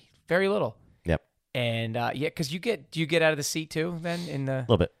just touched me, very little. Yep. And because do you get out of the seat too? Then in the a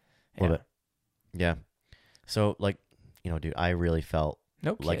little bit. Yeah. So like, dude, I really felt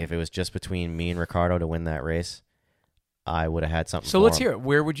like if it was just between me and Ricardo to win that race, I would have had something. So let's hear it.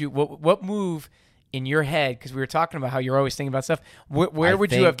 Where would you? What move in your head? Because we were talking about how you're always thinking about stuff. Where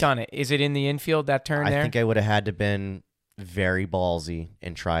would you have done it? Is it in the infield, that turn there? I think I would have had to been very ballsy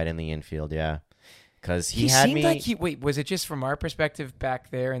and try it in the infield. Yeah, because he had seemed me. Like wait, was it just from our perspective back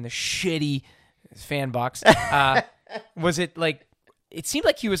there in the shitty fan box? Was it like? It seemed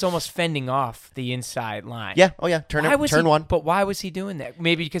like he was almost fending off the inside line. Yeah. Oh, yeah. Turn one. But why was he doing that?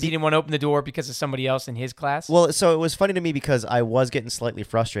 Maybe because he didn't want to open the door because of somebody else in his class? Well, so it was funny to me because I was getting slightly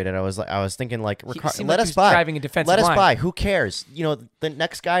frustrated. I was thinking, like, let us by. Driving a defensive let us line. by. Who cares? The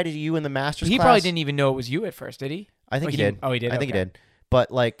next guy to you in the Masters class. He probably didn't even know it was you at first, did he? I think he did. Oh, he did? I think he did.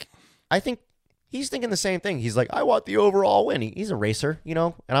 But, like, I think he's thinking the same thing. He's like, I want the overall win. He's a racer,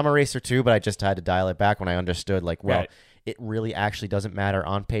 and I'm a racer too, but I just had to dial it back when I understood, like, well, right. It really actually doesn't matter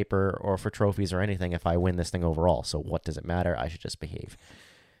on paper or for trophies or anything if I win this thing overall. So what does it matter? I should just behave.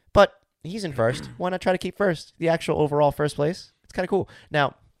 But he's in first. Why not try to keep first? The actual overall first place. It's kind of cool.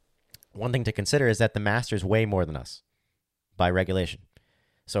 Now, one thing to consider is that the Masters weigh more than us by regulation.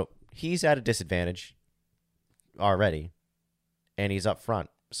 So he's at a disadvantage already, and he's up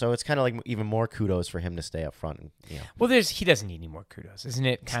front. So it's kind of like even more kudos for him to stay up front. And, Well, he doesn't need any more kudos, isn't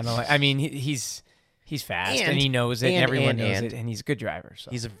it? Kind of like, I mean, He's fast, and he knows it, and everyone knows it, and he's a good driver.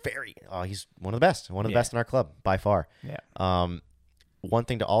 So. He's he's one of the best, the best in our club, by far. Yeah. One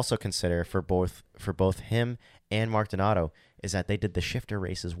thing to also consider for both him and Mark Donato is that they did the shifter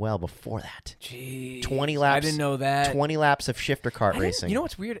race as well before that. Jeez. 20 laps. I didn't know that. 20 laps of shifter kart racing. You know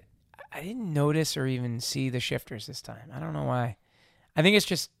what's weird? I didn't notice or even see the shifters this time. I don't know why. I think it's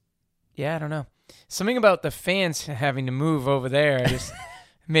just, I don't know. Something about the fans having to move over there just...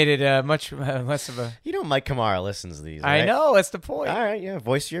 made it much less of a... Mike Kamara listens to these, right? I know, that's the point. All right, yeah,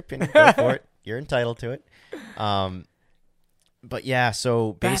 voice your opinion. Go for it. You're entitled to it. But yeah,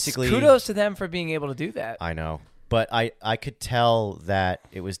 so basically... kudos to them for being able to do that. I know. But I could tell that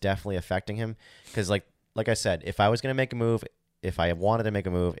it was definitely affecting him. Because like I said, if I was going to make a move, if I wanted to make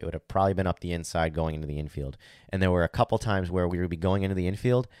a move, it would have probably been up the inside going into the infield. And there were a couple times where we would be going into the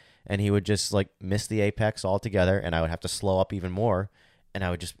infield, and he would just like miss the apex altogether, and I would have to slow up even more.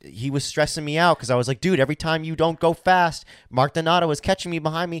 And he was stressing me out because I was like, dude, every time you don't go fast, Mark Donato was catching me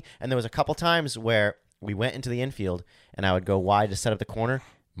behind me. And there was a couple times where we went into the infield and I would go wide to set up the corner.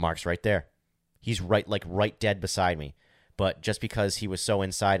 Mark's right there. He's right dead beside me. But just because he was so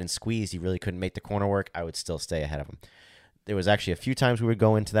inside and squeezed, he really couldn't make the corner work, I would still stay ahead of him. There was actually a few times we would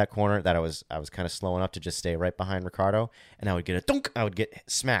go into that corner that I was kind of slow enough to just stay right behind Ricardo, and I would get a dunk. I would get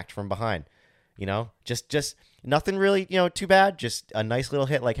smacked from behind. Just nothing really, too bad. Just a nice little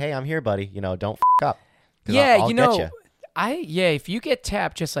hit, like, hey, I'm here, buddy. Don't f up. Yeah, I'll get you. if you get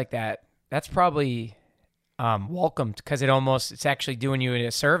tapped just like that, that's probably welcomed because it's actually doing you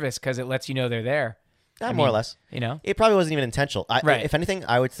a service because it lets you know they're there. More or less. It probably wasn't even intentional. Right. If anything,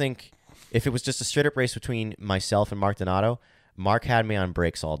 I would think if it was just a straight up race between myself and Mark Donato, Mark had me on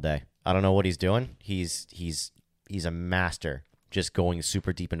brakes all day. I don't know what he's doing. He's a master just going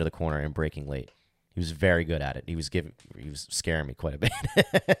super deep into the corner and braking late. He was very good at it. He was scaring me quite a bit.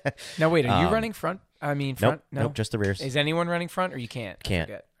 Now wait, are you running front? Front? Nope, just the rears. Is anyone running front or you can't? Can't.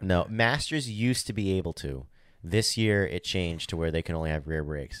 No, Masters used to be able to. This year it changed to where they can only have rear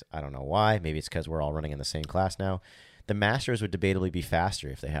brakes. I don't know why. Maybe it's because we're all running in the same class now. The Masters would debatably be faster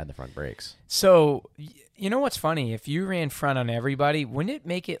if they had the front brakes. So, you know what's funny? If you ran front on everybody, wouldn't it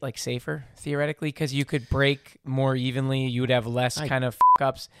make it safer theoretically? Because you could brake more evenly. You would have less kind of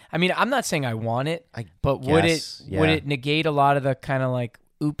ups. I'm not saying I want it, but would it negate a lot of the kind of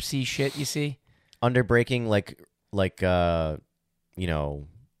oopsie shit you see? Under braking,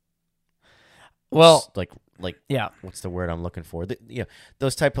 yeah. What's the word I'm looking for?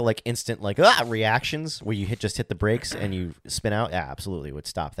 Those type of instant reactions where you just hit the brakes and you spin out. Yeah, absolutely would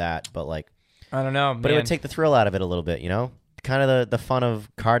stop that. But I don't know, but it would take the thrill out of it a little bit. Kind of the fun of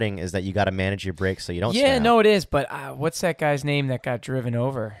karting is that you got to manage your brakes so you don't. Yeah, spin no, out. it is. But what's that guy's name that got driven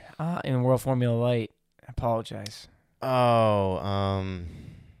over in World Formula Light? I apologize. Oh,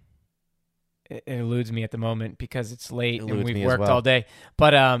 It eludes me at the moment because it's late and we've me worked as well. all day.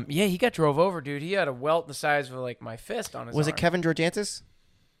 But he got drove over, dude. He had a welt the size of my fist on his Was arm. it Kevin Georgantis?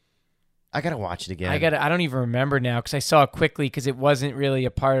 I gotta watch it again. I don't even remember now because I saw it quickly because it wasn't really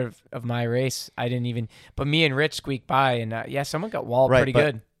a part of my race. I didn't even. But me and Rich squeaked by, and someone got walled pretty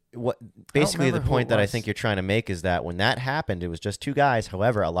good. What basically the point that I think you're trying to make is that when that happened, it was just two guys.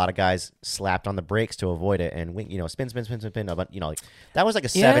 However, a lot of guys slapped on the brakes to avoid it and spin. But that was like a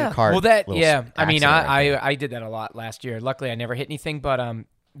 7-car. Well, that accident right there. I did that a lot last year. Luckily, I never hit anything. But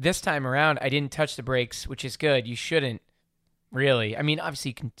this time around, I didn't touch the brakes, which is good. You shouldn't really. Obviously,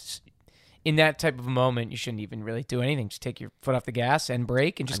 you can. In that type of a moment, you shouldn't even really do anything. Just take your foot off the gas and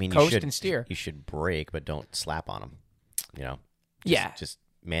brake and just coast and steer. You should brake, but don't slap on them. Just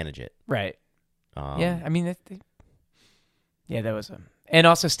manage it. Right. That was and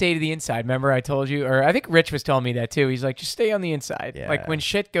also stay to the inside. Remember I told you, or I think Rich was telling me that too. He's like, just stay on the inside. Yeah. When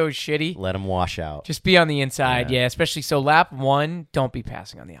shit goes shitty, let them wash out. Just be on the inside. Yeah. Especially so lap 1, don't be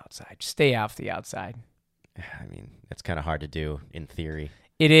passing on the outside. Just stay off the outside. That's kind of hard to do in theory.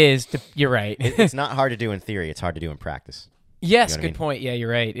 It is. You're right. It's not hard to do in theory. It's hard to do in practice. Yes, good point. Yeah, you're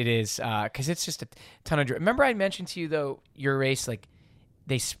right. It is because it's just a ton of. Remember, I mentioned to you though your race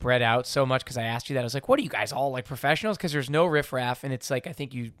they spread out so much because I asked you that. I was like, "What are you guys all professionals?" Because there's no riffraff, and it's I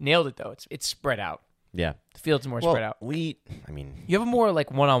think you nailed it though. It's spread out. Yeah, the field's more spread out. You have more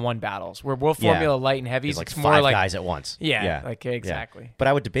one-on-one battles where World Formula Light and Heavies. It's more 5 guys at once. Yeah, exactly. Yeah. But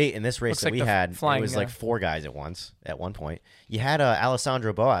I would debate in this race that we had. It was 4 guys at once. At one point, you had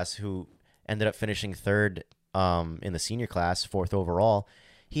Alessandro Boas who ended up finishing 3rd in the senior class, 4th overall.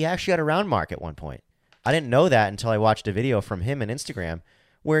 He actually had a round mark at one point. I didn't know that until I watched a video from him on Instagram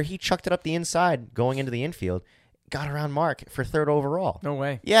where he chucked it up the inside going into the infield, got around Mark for 3rd overall. No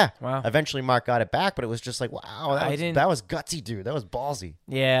way. Yeah. Wow. Eventually Mark got it back, but it was just wow, that was gutsy, dude. That was ballsy.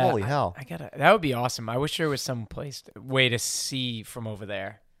 Yeah. Holy hell. That would be awesome. I wish there was some way to see from over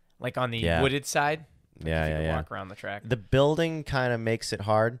there, on the wooded side. Yeah. Walk around the track. The building kind of makes it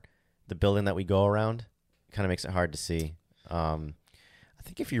hard. The building that we go around kind of makes it hard to see. I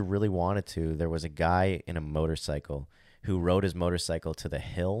think if you really wanted to, there was a guy in a motorcycle who rode his motorcycle to the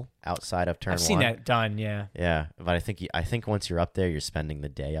hill outside of turn 1. I've seen that done, yeah. Yeah, but I think once you're up there, you're spending the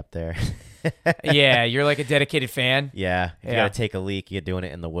day up there. Yeah, you're like a dedicated fan. Yeah, if you got to take a leak, you're doing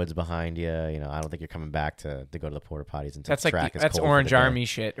it in the woods behind you. I don't think you're coming back to go to the porta potties until the track is cold. That's Orange Army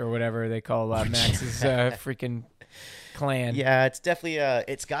shit or whatever they call Max's freaking clan. Yeah, it's definitely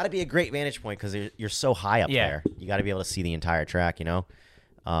it's got to be a great vantage point because you're so high up there. You got to be able to see the entire track,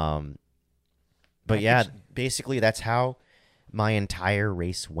 But basically that's how my entire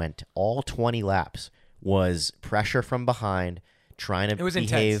race went. All 20 laps was pressure from behind, trying to behave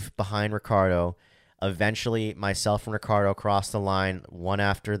intense behind Ricardo. Eventually, myself and Ricardo crossed the line one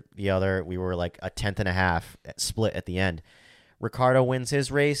after the other. We were like a 10.5 split at the end. Ricardo wins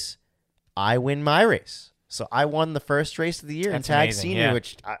his race. I win my race. So I won the first race of the year in Tag Senior,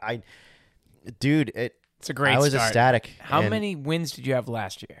 which dude, It's a great I was start. ecstatic. How many wins did you have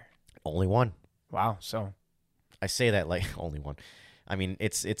last year? Only one. Wow. So I say that like only one. I mean,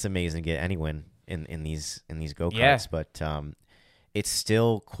 it's amazing to get any win in these go-karts, Yeah. but it's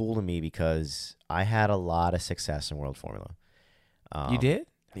still cool to me because I had a lot of success in World Formula. You did?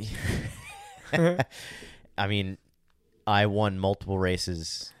 I mean, I won multiple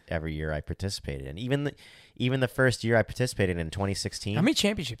races every year I participated in. Even the first year I participated in 2016. How many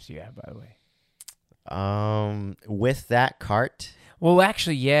championships do you have, by the way? With that kart. Well,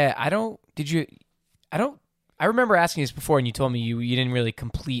 actually, yeah. I remember asking this before, and you told me you didn't really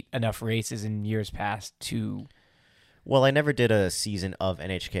complete enough races in years past to. Well, I never did a season of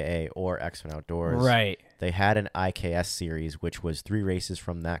NHKA or X1 Outdoors. Right. They had an IKS series, which was 3 races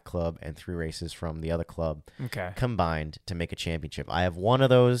from that club and 3 races from the other club combined to make a championship. I have one of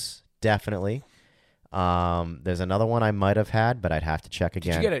those, definitely. There's another one I might have had, but I'd have to check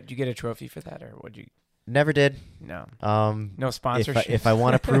again. Did you get a trophy for that, or would you? Never did. No. No sponsorship. If I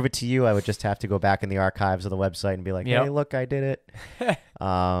want to prove it to you, I would just have to go back in the archives of the website and be like, Yep. hey, look, I did it.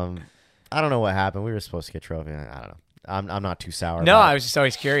 I don't know what happened. We were supposed to get trophy. I don't know. I'm not too sour. No, about I was just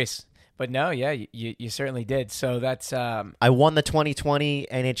always curious. But no, yeah, you certainly did. So that's I won the 2020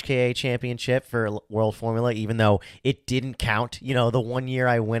 NHKA championship for World Formula, even though it didn't count. You know, the one year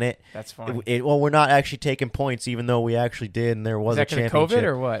I win it. That's fine. Well, we're not actually taking points, even though we actually did, and there was a championship. Is that 'cause of COVID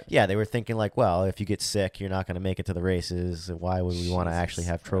or what? Yeah, they were thinking like, well, if you get sick, you're not going to make it to the races. Why would we want to actually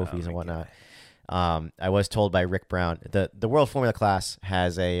have trophies and whatnot? I was told by Rick Brown the World Formula class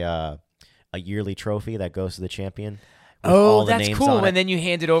has a yearly trophy that goes to the champion. Oh, that's cool. And then you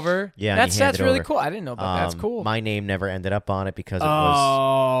hand it over. Yeah, that's really cool. I didn't know about that. That's cool. My name never ended up on it because it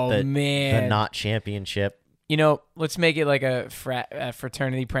was the not championship. You know, let's make it like a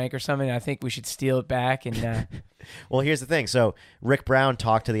fraternity prank or something. I think we should steal it back. And well, here's the thing. So Rick Brown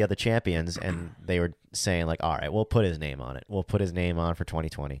talked to the other champions, and they were saying like, all right, we'll put his name on it. We'll put his name on for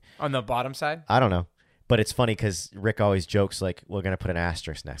 2020. On the bottom side? I don't know. But it's funny because Rick always jokes like, we're going to put an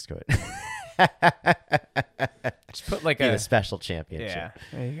asterisk next to it. Just put like a special championship.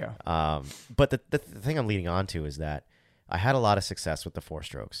 Yeah, there you go. But the thing I'm leading on to is that I had a lot of success with the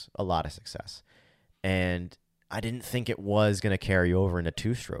 4-strokes, a lot of success, and I didn't think it was going to carry over into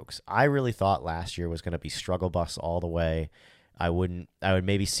 2-strokes. I really thought last year was going to be struggle bus all the way. I would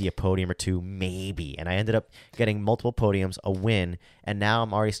maybe see a podium or two, maybe, and I ended up getting multiple podiums, a win, and now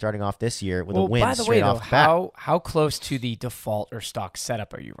I'm already starting off this year with a win. By the straight way, off the bat. How close to the default or stock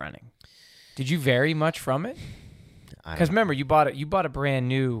setup are you running? Did you vary much from it? Because remember, you bought a brand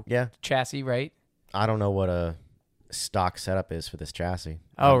new chassis, right? I don't know what a stock setup is for this chassis.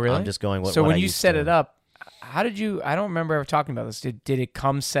 Oh, really? I'm just going with. So what when I you used set to. it up, how did you? I don't remember ever talking about this. Did it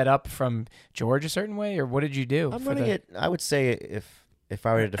come set up from George a certain way, or what did you do? I'm running it. I would say if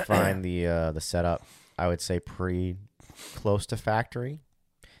I were to define the setup, I would say pretty close to factory.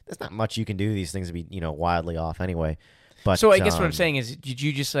 There's not much you can do. These things to be wildly off anyway. But so I guess what I'm saying is, did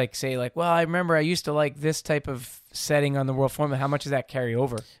you just like say like, well, I remember I used to like this type of setting on the World Formula. How much does that carry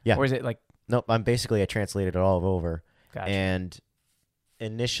over? Yeah. Or is it like? Nope. I translated it all over. Gotcha. And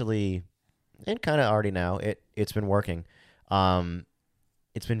initially, and kind of already now, it's been working.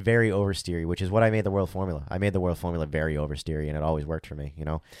 It's been very oversteery, which is what I made the World Formula. I made the World Formula very oversteery, and it always worked for me.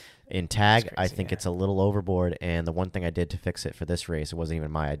 In tag, crazy, I think it's a little overboard. And the one thing I did to fix it for this race, it wasn't even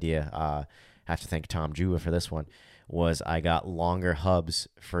my idea. I have to thank Tom Juba for this one. Was I got longer hubs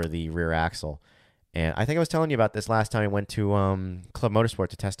for the rear axle. And I think I was telling you about this last time I went to Club Motorsport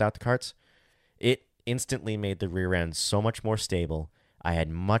to test out the karts. It instantly made the rear end so much more stable. I had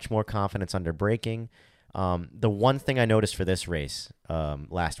much more confidence under braking. The one thing I noticed for this race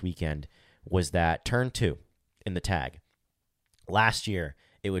last weekend was that turn 2 in the tag. Last year,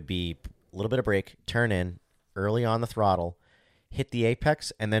 it would be a little bit of brake, turn in, early on the throttle, hit the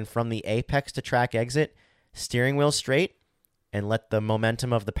apex, and then from the apex to track exit, steering wheel straight, and let the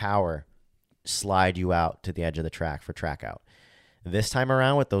momentum of the power slide you out to the edge of the track for track out. This time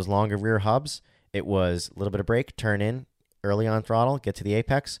around with those longer rear hubs, it was a little bit of brake, turn in, early on throttle, get to the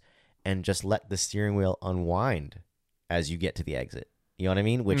apex, and just let the steering wheel unwind as you get to the exit. You know what I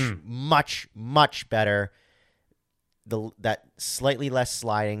mean? Which much, much better. That slightly less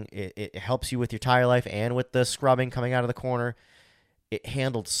sliding, it helps you with your tire life and with the scrubbing coming out of the corner. It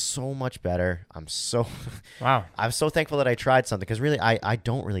handled so much better. I'm so thankful that I tried something, because really I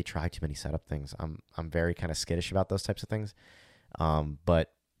don't really try too many setup things. I'm very kind of skittish about those types of things.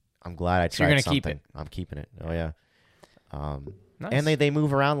 But I'm glad I tried you're gonna something. keep it. I'm keeping it. Oh yeah. Nice. And they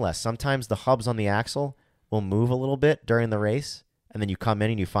move around less. Sometimes the hubs on the axle will move a little bit during the race, and then you come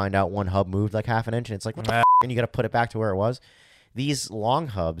in and you find out one hub moved like half an inch, and it's like, what the f***? And you got to put it back to where it was. These long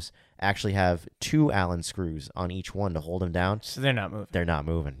hubs actually have 2 Allen screws on each one to hold them down. So they're not moving. They're not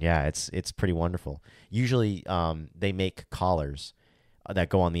moving. Yeah, it's pretty wonderful. Usually they make collars that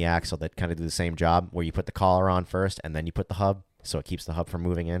go on the axle that kind of do the same job, where you put the collar on first and then you put the hub, so it keeps the hub from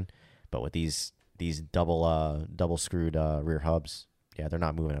moving in. But with these double screwed rear hubs, yeah, they're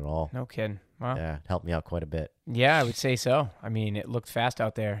not moving at all. No kidding. Wow. Yeah, helped me out quite a bit. Yeah, I would say so. I mean, it looked fast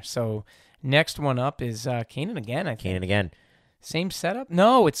out there. So next one up is Kanan again, I think. Kanan again. Same setup?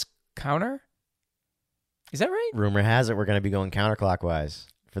 No, it's counter. Is that right? Rumor has it we're going to be going counterclockwise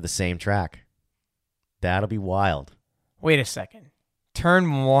for the same track. That'll be wild. Wait a second.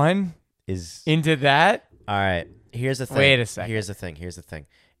 Turn 1 is into that? All right. Here's the thing. Wait a second. Here's the thing.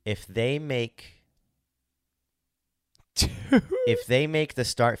 If they make the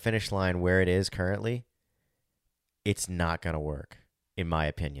start finish line where it is currently, it's not going to work, in my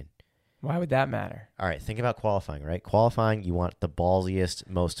opinion. Why would that matter? All right, think about qualifying, right? Qualifying, you want the ballsiest,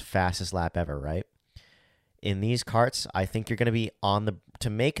 most fastest lap ever, right? In these karts, I think you're going to be to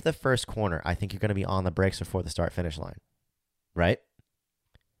make the first corner, I think you're going to be on the brakes before the start finish line, right?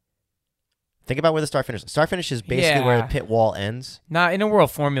 Think about where the start finish. Start finish is basically where the pit wall ends. Nah, in a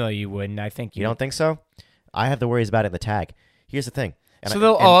World Formula you wouldn't. I think you don't think so? I have the worries about it in the tag. Here's the thing. So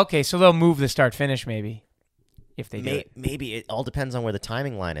they'll move the start finish maybe. If they do it. Maybe it all depends on where the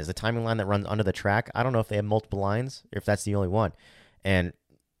timing line is. The timing line that runs under the track, I don't know if they have multiple lines or if that's the only one. And,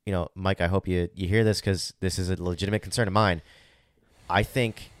 Mike, I hope you hear this, because this is a legitimate concern of mine. I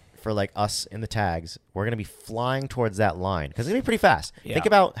think for like us in the tags, we're going to be flying towards that line because it's going to be pretty fast. Yeah. Think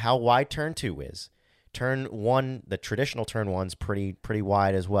about how wide turn 2 is. Turn 1, the traditional turn 1's pretty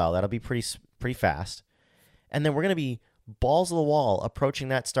wide as well. That'll be pretty fast. And then we're going to be balls of the wall approaching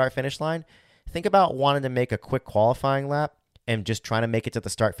that start-finish line. Think about wanting to make a quick qualifying lap and just trying to make it to the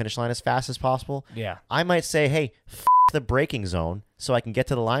start-finish line as fast as possible. Yeah. I might say, hey, the braking zone so I can get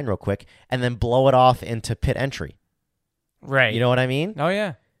to the line real quick and then blow it off into pit entry. Right. You know what I mean? Oh,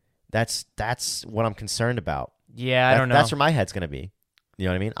 yeah. That's what I'm concerned about. Yeah, I don't know. That's where my head's going to be. You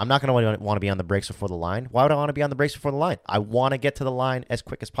know what I mean? I'm not going to want to be on the brakes before the line. Why would I want to be on the brakes before the line? I want to get to the line as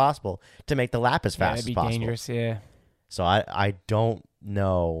quick as possible to make the lap as fast as possible. That'd be dangerous, yeah. So I don't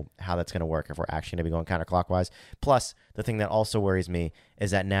know how that's going to work if we're actually going to be going counterclockwise. Plus, the thing that also worries me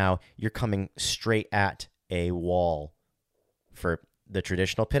is that now you're coming straight at a wall for the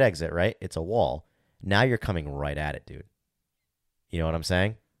traditional pit exit, right? It's a wall. Now you're coming right at it, dude. You know what I'm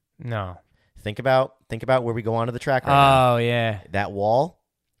saying? No. Think about where we go onto the track right now. Oh, yeah. That wall,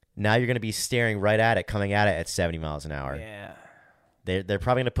 now you're going to be staring right at it, coming at it at 70 miles an hour. Yeah. They're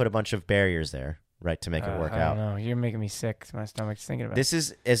probably going to put a bunch of barriers there, right, to make it work out. I don't know. You're making me sick. My stomach's thinking about it. This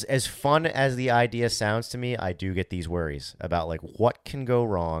is, as fun as the idea sounds to me, I do get these worries about, like, what can go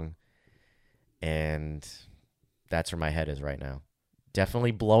wrong, and that's where my head is right now.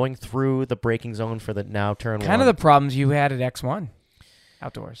 Definitely blowing through the braking zone for the now turn 1. Kind of the problems you had at X1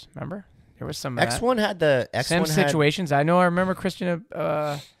 outdoors, remember? There was some X1 had the same situations. I know. I remember Christian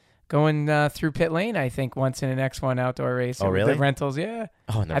going through pit lane. I think once in an X1 outdoor race. Oh, really? The rentals, yeah.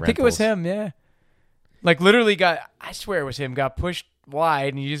 Oh, and the I think it was him. Yeah. Like literally I swear it was him. Got pushed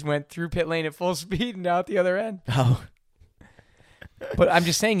wide and he just went through pit lane at full speed and out the other end. Oh. But I'm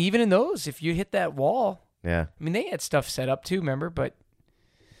just saying, even in those, if you hit that wall, yeah. I mean, they had stuff set up too. Remember, but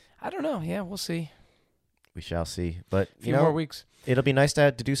I don't know. Yeah, we'll see. We shall see. But a few more weeks. It'll be nice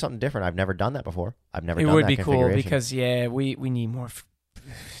to do something different. I've never done that before. I've never done that. It would be cool because, we need more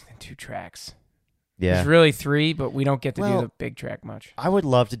than 2 tracks. Yeah. There's really 3, but we don't get to do the big track much. I would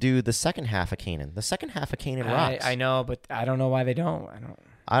love to do the second half of Kanan. The second half of Kanan rocks. I know, but I don't know why they don't.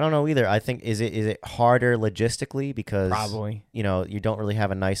 I don't know either. I think is it harder logistically because probably you don't really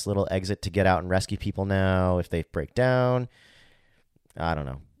have a nice little exit to get out and rescue people now if they break down. I don't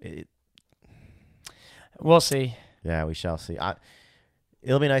know. We'll see. Yeah, we shall see.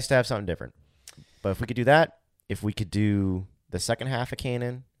 It'll be nice to have something different. But if we could do that, if we could do the second half of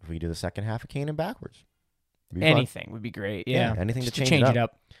Kanan, if we could do the second half of Kanan backwards, anything would be great. Yeah, anything just to change it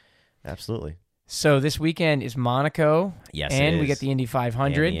up. Absolutely. So this weekend is Monaco. Yes, and it is. we get the Indy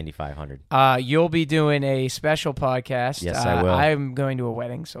 500. And the Indy 500. You'll be doing a special podcast. Yes, I will. I'm going to a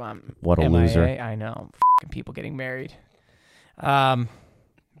wedding, so I'm what a MIA. loser. I know, people getting married.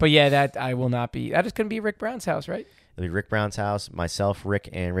 But yeah, that I will not be. That is going to be Rick Brown's house, right? It'll be Rick Brown's house, myself, Rick,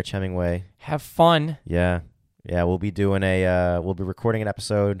 and Rich Hemingway. Have fun. Yeah. We'll be doing we'll be recording an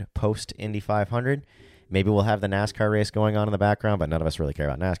episode post Indy 500. Maybe we'll have the NASCAR race going on in the background, but none of us really care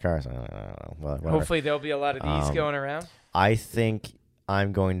about NASCAR. So hopefully there'll be a lot of these going around. I think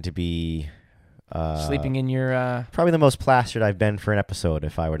I'm going to be Sleeping in your probably the most plastered I've been for an episode,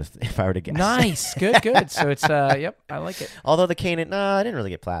 if I were to guess. Nice, good. So it's yep, I like it. Although the Kanan, I didn't really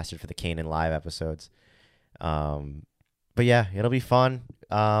get plastered for the Kanan live episodes. But yeah, it'll be fun.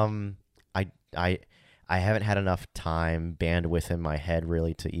 I haven't had enough time, bandwidth in my head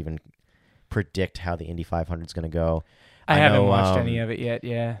really to even predict how the Indy 500 is going to go. I haven't watched any of it yet.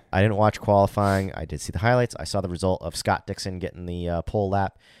 Yeah, I didn't watch qualifying. I did see the highlights. I saw the result of Scott Dixon getting the pole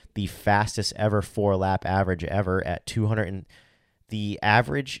lap, the fastest ever 4-lap average ever at 200. The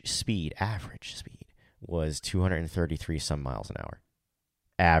average speed was 233 some miles an hour.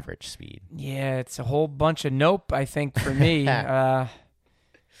 Average speed. Yeah, it's a whole bunch of nope, I think, for me. Yeah,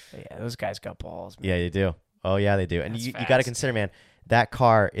 those guys got balls, man. Yeah, they do. Oh, yeah, they do. And you got to consider, man, that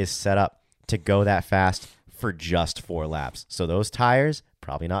car is set up to go that fast for just 4 laps. So those tires,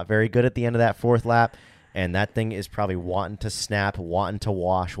 probably not very good at the end of that 4th lap. And that thing is probably wanting to snap, wanting to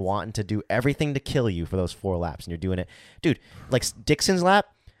wash, wanting to do everything to kill you for those 4 laps. And you're doing it. Dude, like Dixon's lap,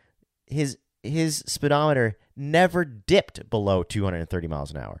 his speedometer never dipped below 230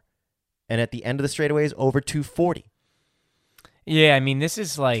 miles an hour. And at the end of the straightaways, over 240. Yeah, I mean, this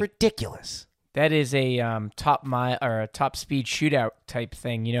is like... It's ridiculous. That is a top mile or a top speed shootout type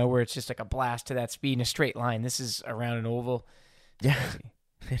thing, you know, where it's just like a blast to that speed in a straight line. This is around an oval. Yeah,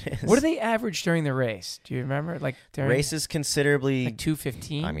 it is. What do they average during the race? Do you remember? Like race is considerably like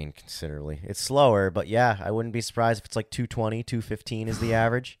 2:15. I mean, considerably. It's slower, but yeah, I wouldn't be surprised if it's like 2:20, 2:15 is the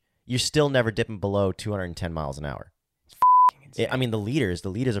average. You're still never dipping below 210 miles an hour. I mean, the leaders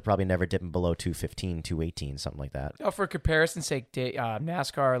are probably never dipping below 215, 218, something like that. Oh, for comparison's sake,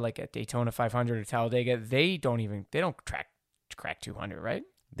 NASCAR, like at Daytona 500 or Talladega, they don't crack 200, right?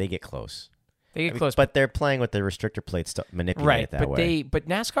 They get close. Close, but they're playing with the restrictor plates to manipulate it that way. But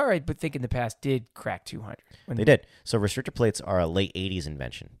NASCAR, I would think in the past did crack 200. They did. So restrictor plates are a late 80s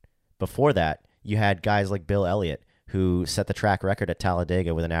invention. Before that, you had guys like Bill Elliott who set the track record at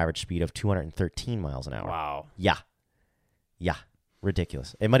Talladega with an average speed of 213 miles an hour. Wow. Yeah,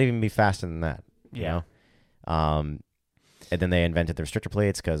 ridiculous. It might even be faster than that. You know? And then they invented the restrictor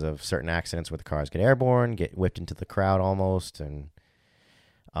plates because of certain accidents where the cars get airborne, get whipped into the crowd almost. And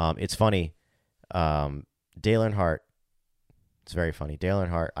it's funny. Dale Earnhardt, it's very funny. Dale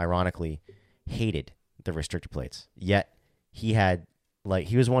Earnhardt, ironically, hated the restrictor plates. Yet he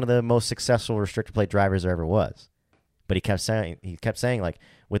was one of the most successful restrictor plate drivers there ever was. But he kept saying, like,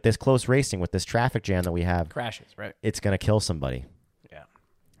 with this close racing, with this traffic jam that we have, crashes, right? It's gonna kill somebody. Yeah,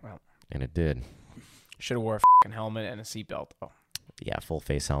 well, and it did. Should have wore a fucking helmet and a seatbelt, though. Yeah, full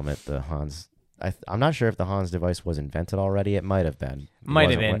face helmet. The Hans. I'm not sure if the Hans device was invented already. It might have been.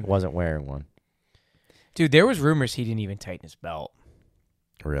 Wasn't wearing one. Dude, there was rumors he didn't even tighten his belt.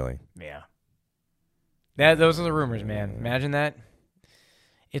 Really? Yeah. Those are the rumors, man. Imagine that.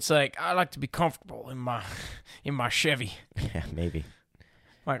 It's like, I like to be comfortable in my Chevy. Yeah, maybe.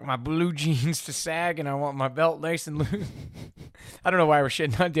 Like my blue jeans to sag, and I want my belt nice and loose. I don't know why we're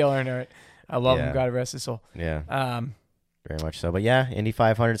shitting on Dale Earnhardt. I love him. God rest his soul. Yeah. Very much so. But yeah, Indy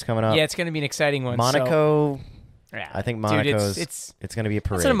 500 is coming up. Yeah, it's going to be an exciting one. Monaco. So, yeah, I think Monaco's. Dude, it's going to be a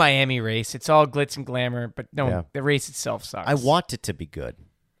parade. It's a Miami race. It's all glitz and glamour, but the race itself sucks. I want it to be good.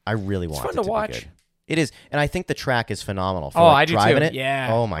 I really want it to watch. Be good. It is, and I think the track is phenomenal. For I do driving too. It. Yeah.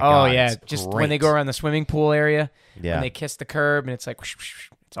 Oh my god. Oh yeah. Just great. When they go around the swimming pool area, yeah. When they kiss the curb, and it's like, whoosh, whoosh,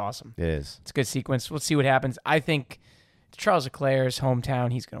 it's awesome. It is. It's a good sequence. We'll see what happens. I think Charles Leclerc's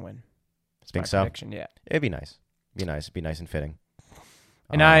hometown, he's going to win. That's think my so? prediction. Yeah. It'd be nice. It'd be nice and fitting.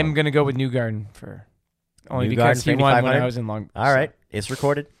 And I'm going to go with Newgarden because he won when I was in Long Beach. All right. It's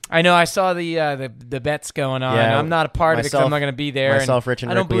recorded. I know. I saw the bets going on. Yeah, I'm not a part of it because I'm not going to be there. Myself, Rich,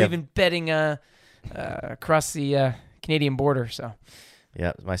 and I don't believe in betting across the Canadian border. So.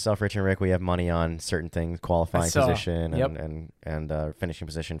 Yeah, myself, Rich, and Rick, we have money on certain things, qualifying position and finishing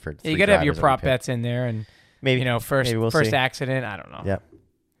position for. You got to have your prop bets in there, and maybe first accident. I don't know. Yep.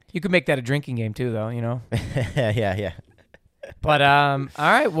 You could make that a drinking game too, though. You know. yeah. But all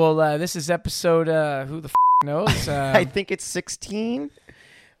right. Well, this is episode. Who the knows? I think it's 16.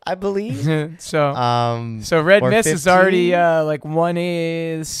 I believe. So Red Miss 15? Is already like one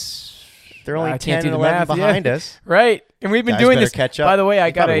is. They're only 10 and 11 behind us. Right. And we've been doing this. Catch up. By the way,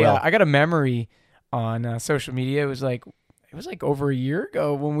 I got a memory on social media. It was like over a year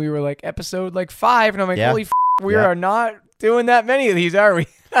ago when we were like episode 5, and I'm like, holy we are not doing that many of these, are we?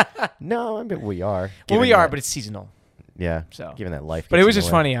 No, I mean we are. Well, we are, but it's seasonal. Yeah. So given that life. But it was just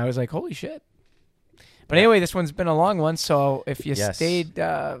funny. I was like, holy shit. But anyway, this one's been a long one, so if you stayed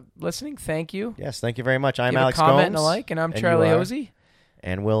listening, thank you. Yes, thank you very much. I'm Give Alex a comment Gomes, and a like, and I'm Charlie Hosey.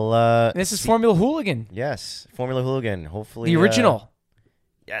 And we'll. This is Formula Hooligan. Yes, Formula Hooligan. Hopefully, the original.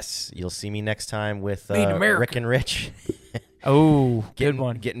 Yes, you'll see me next time with Made in America. Rick and Rich. Oh, good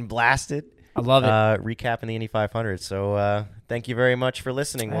one. Getting blasted. I love it. Recapping the Indy 500. So thank you very much for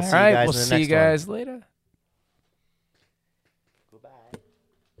listening. We'll All see right, you guys we'll in the see next you guys one. later. Goodbye.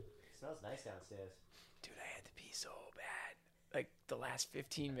 It smells nice downstairs. Dude, I had to pee so bad. Like the last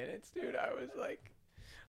 15 minutes, dude, I was like...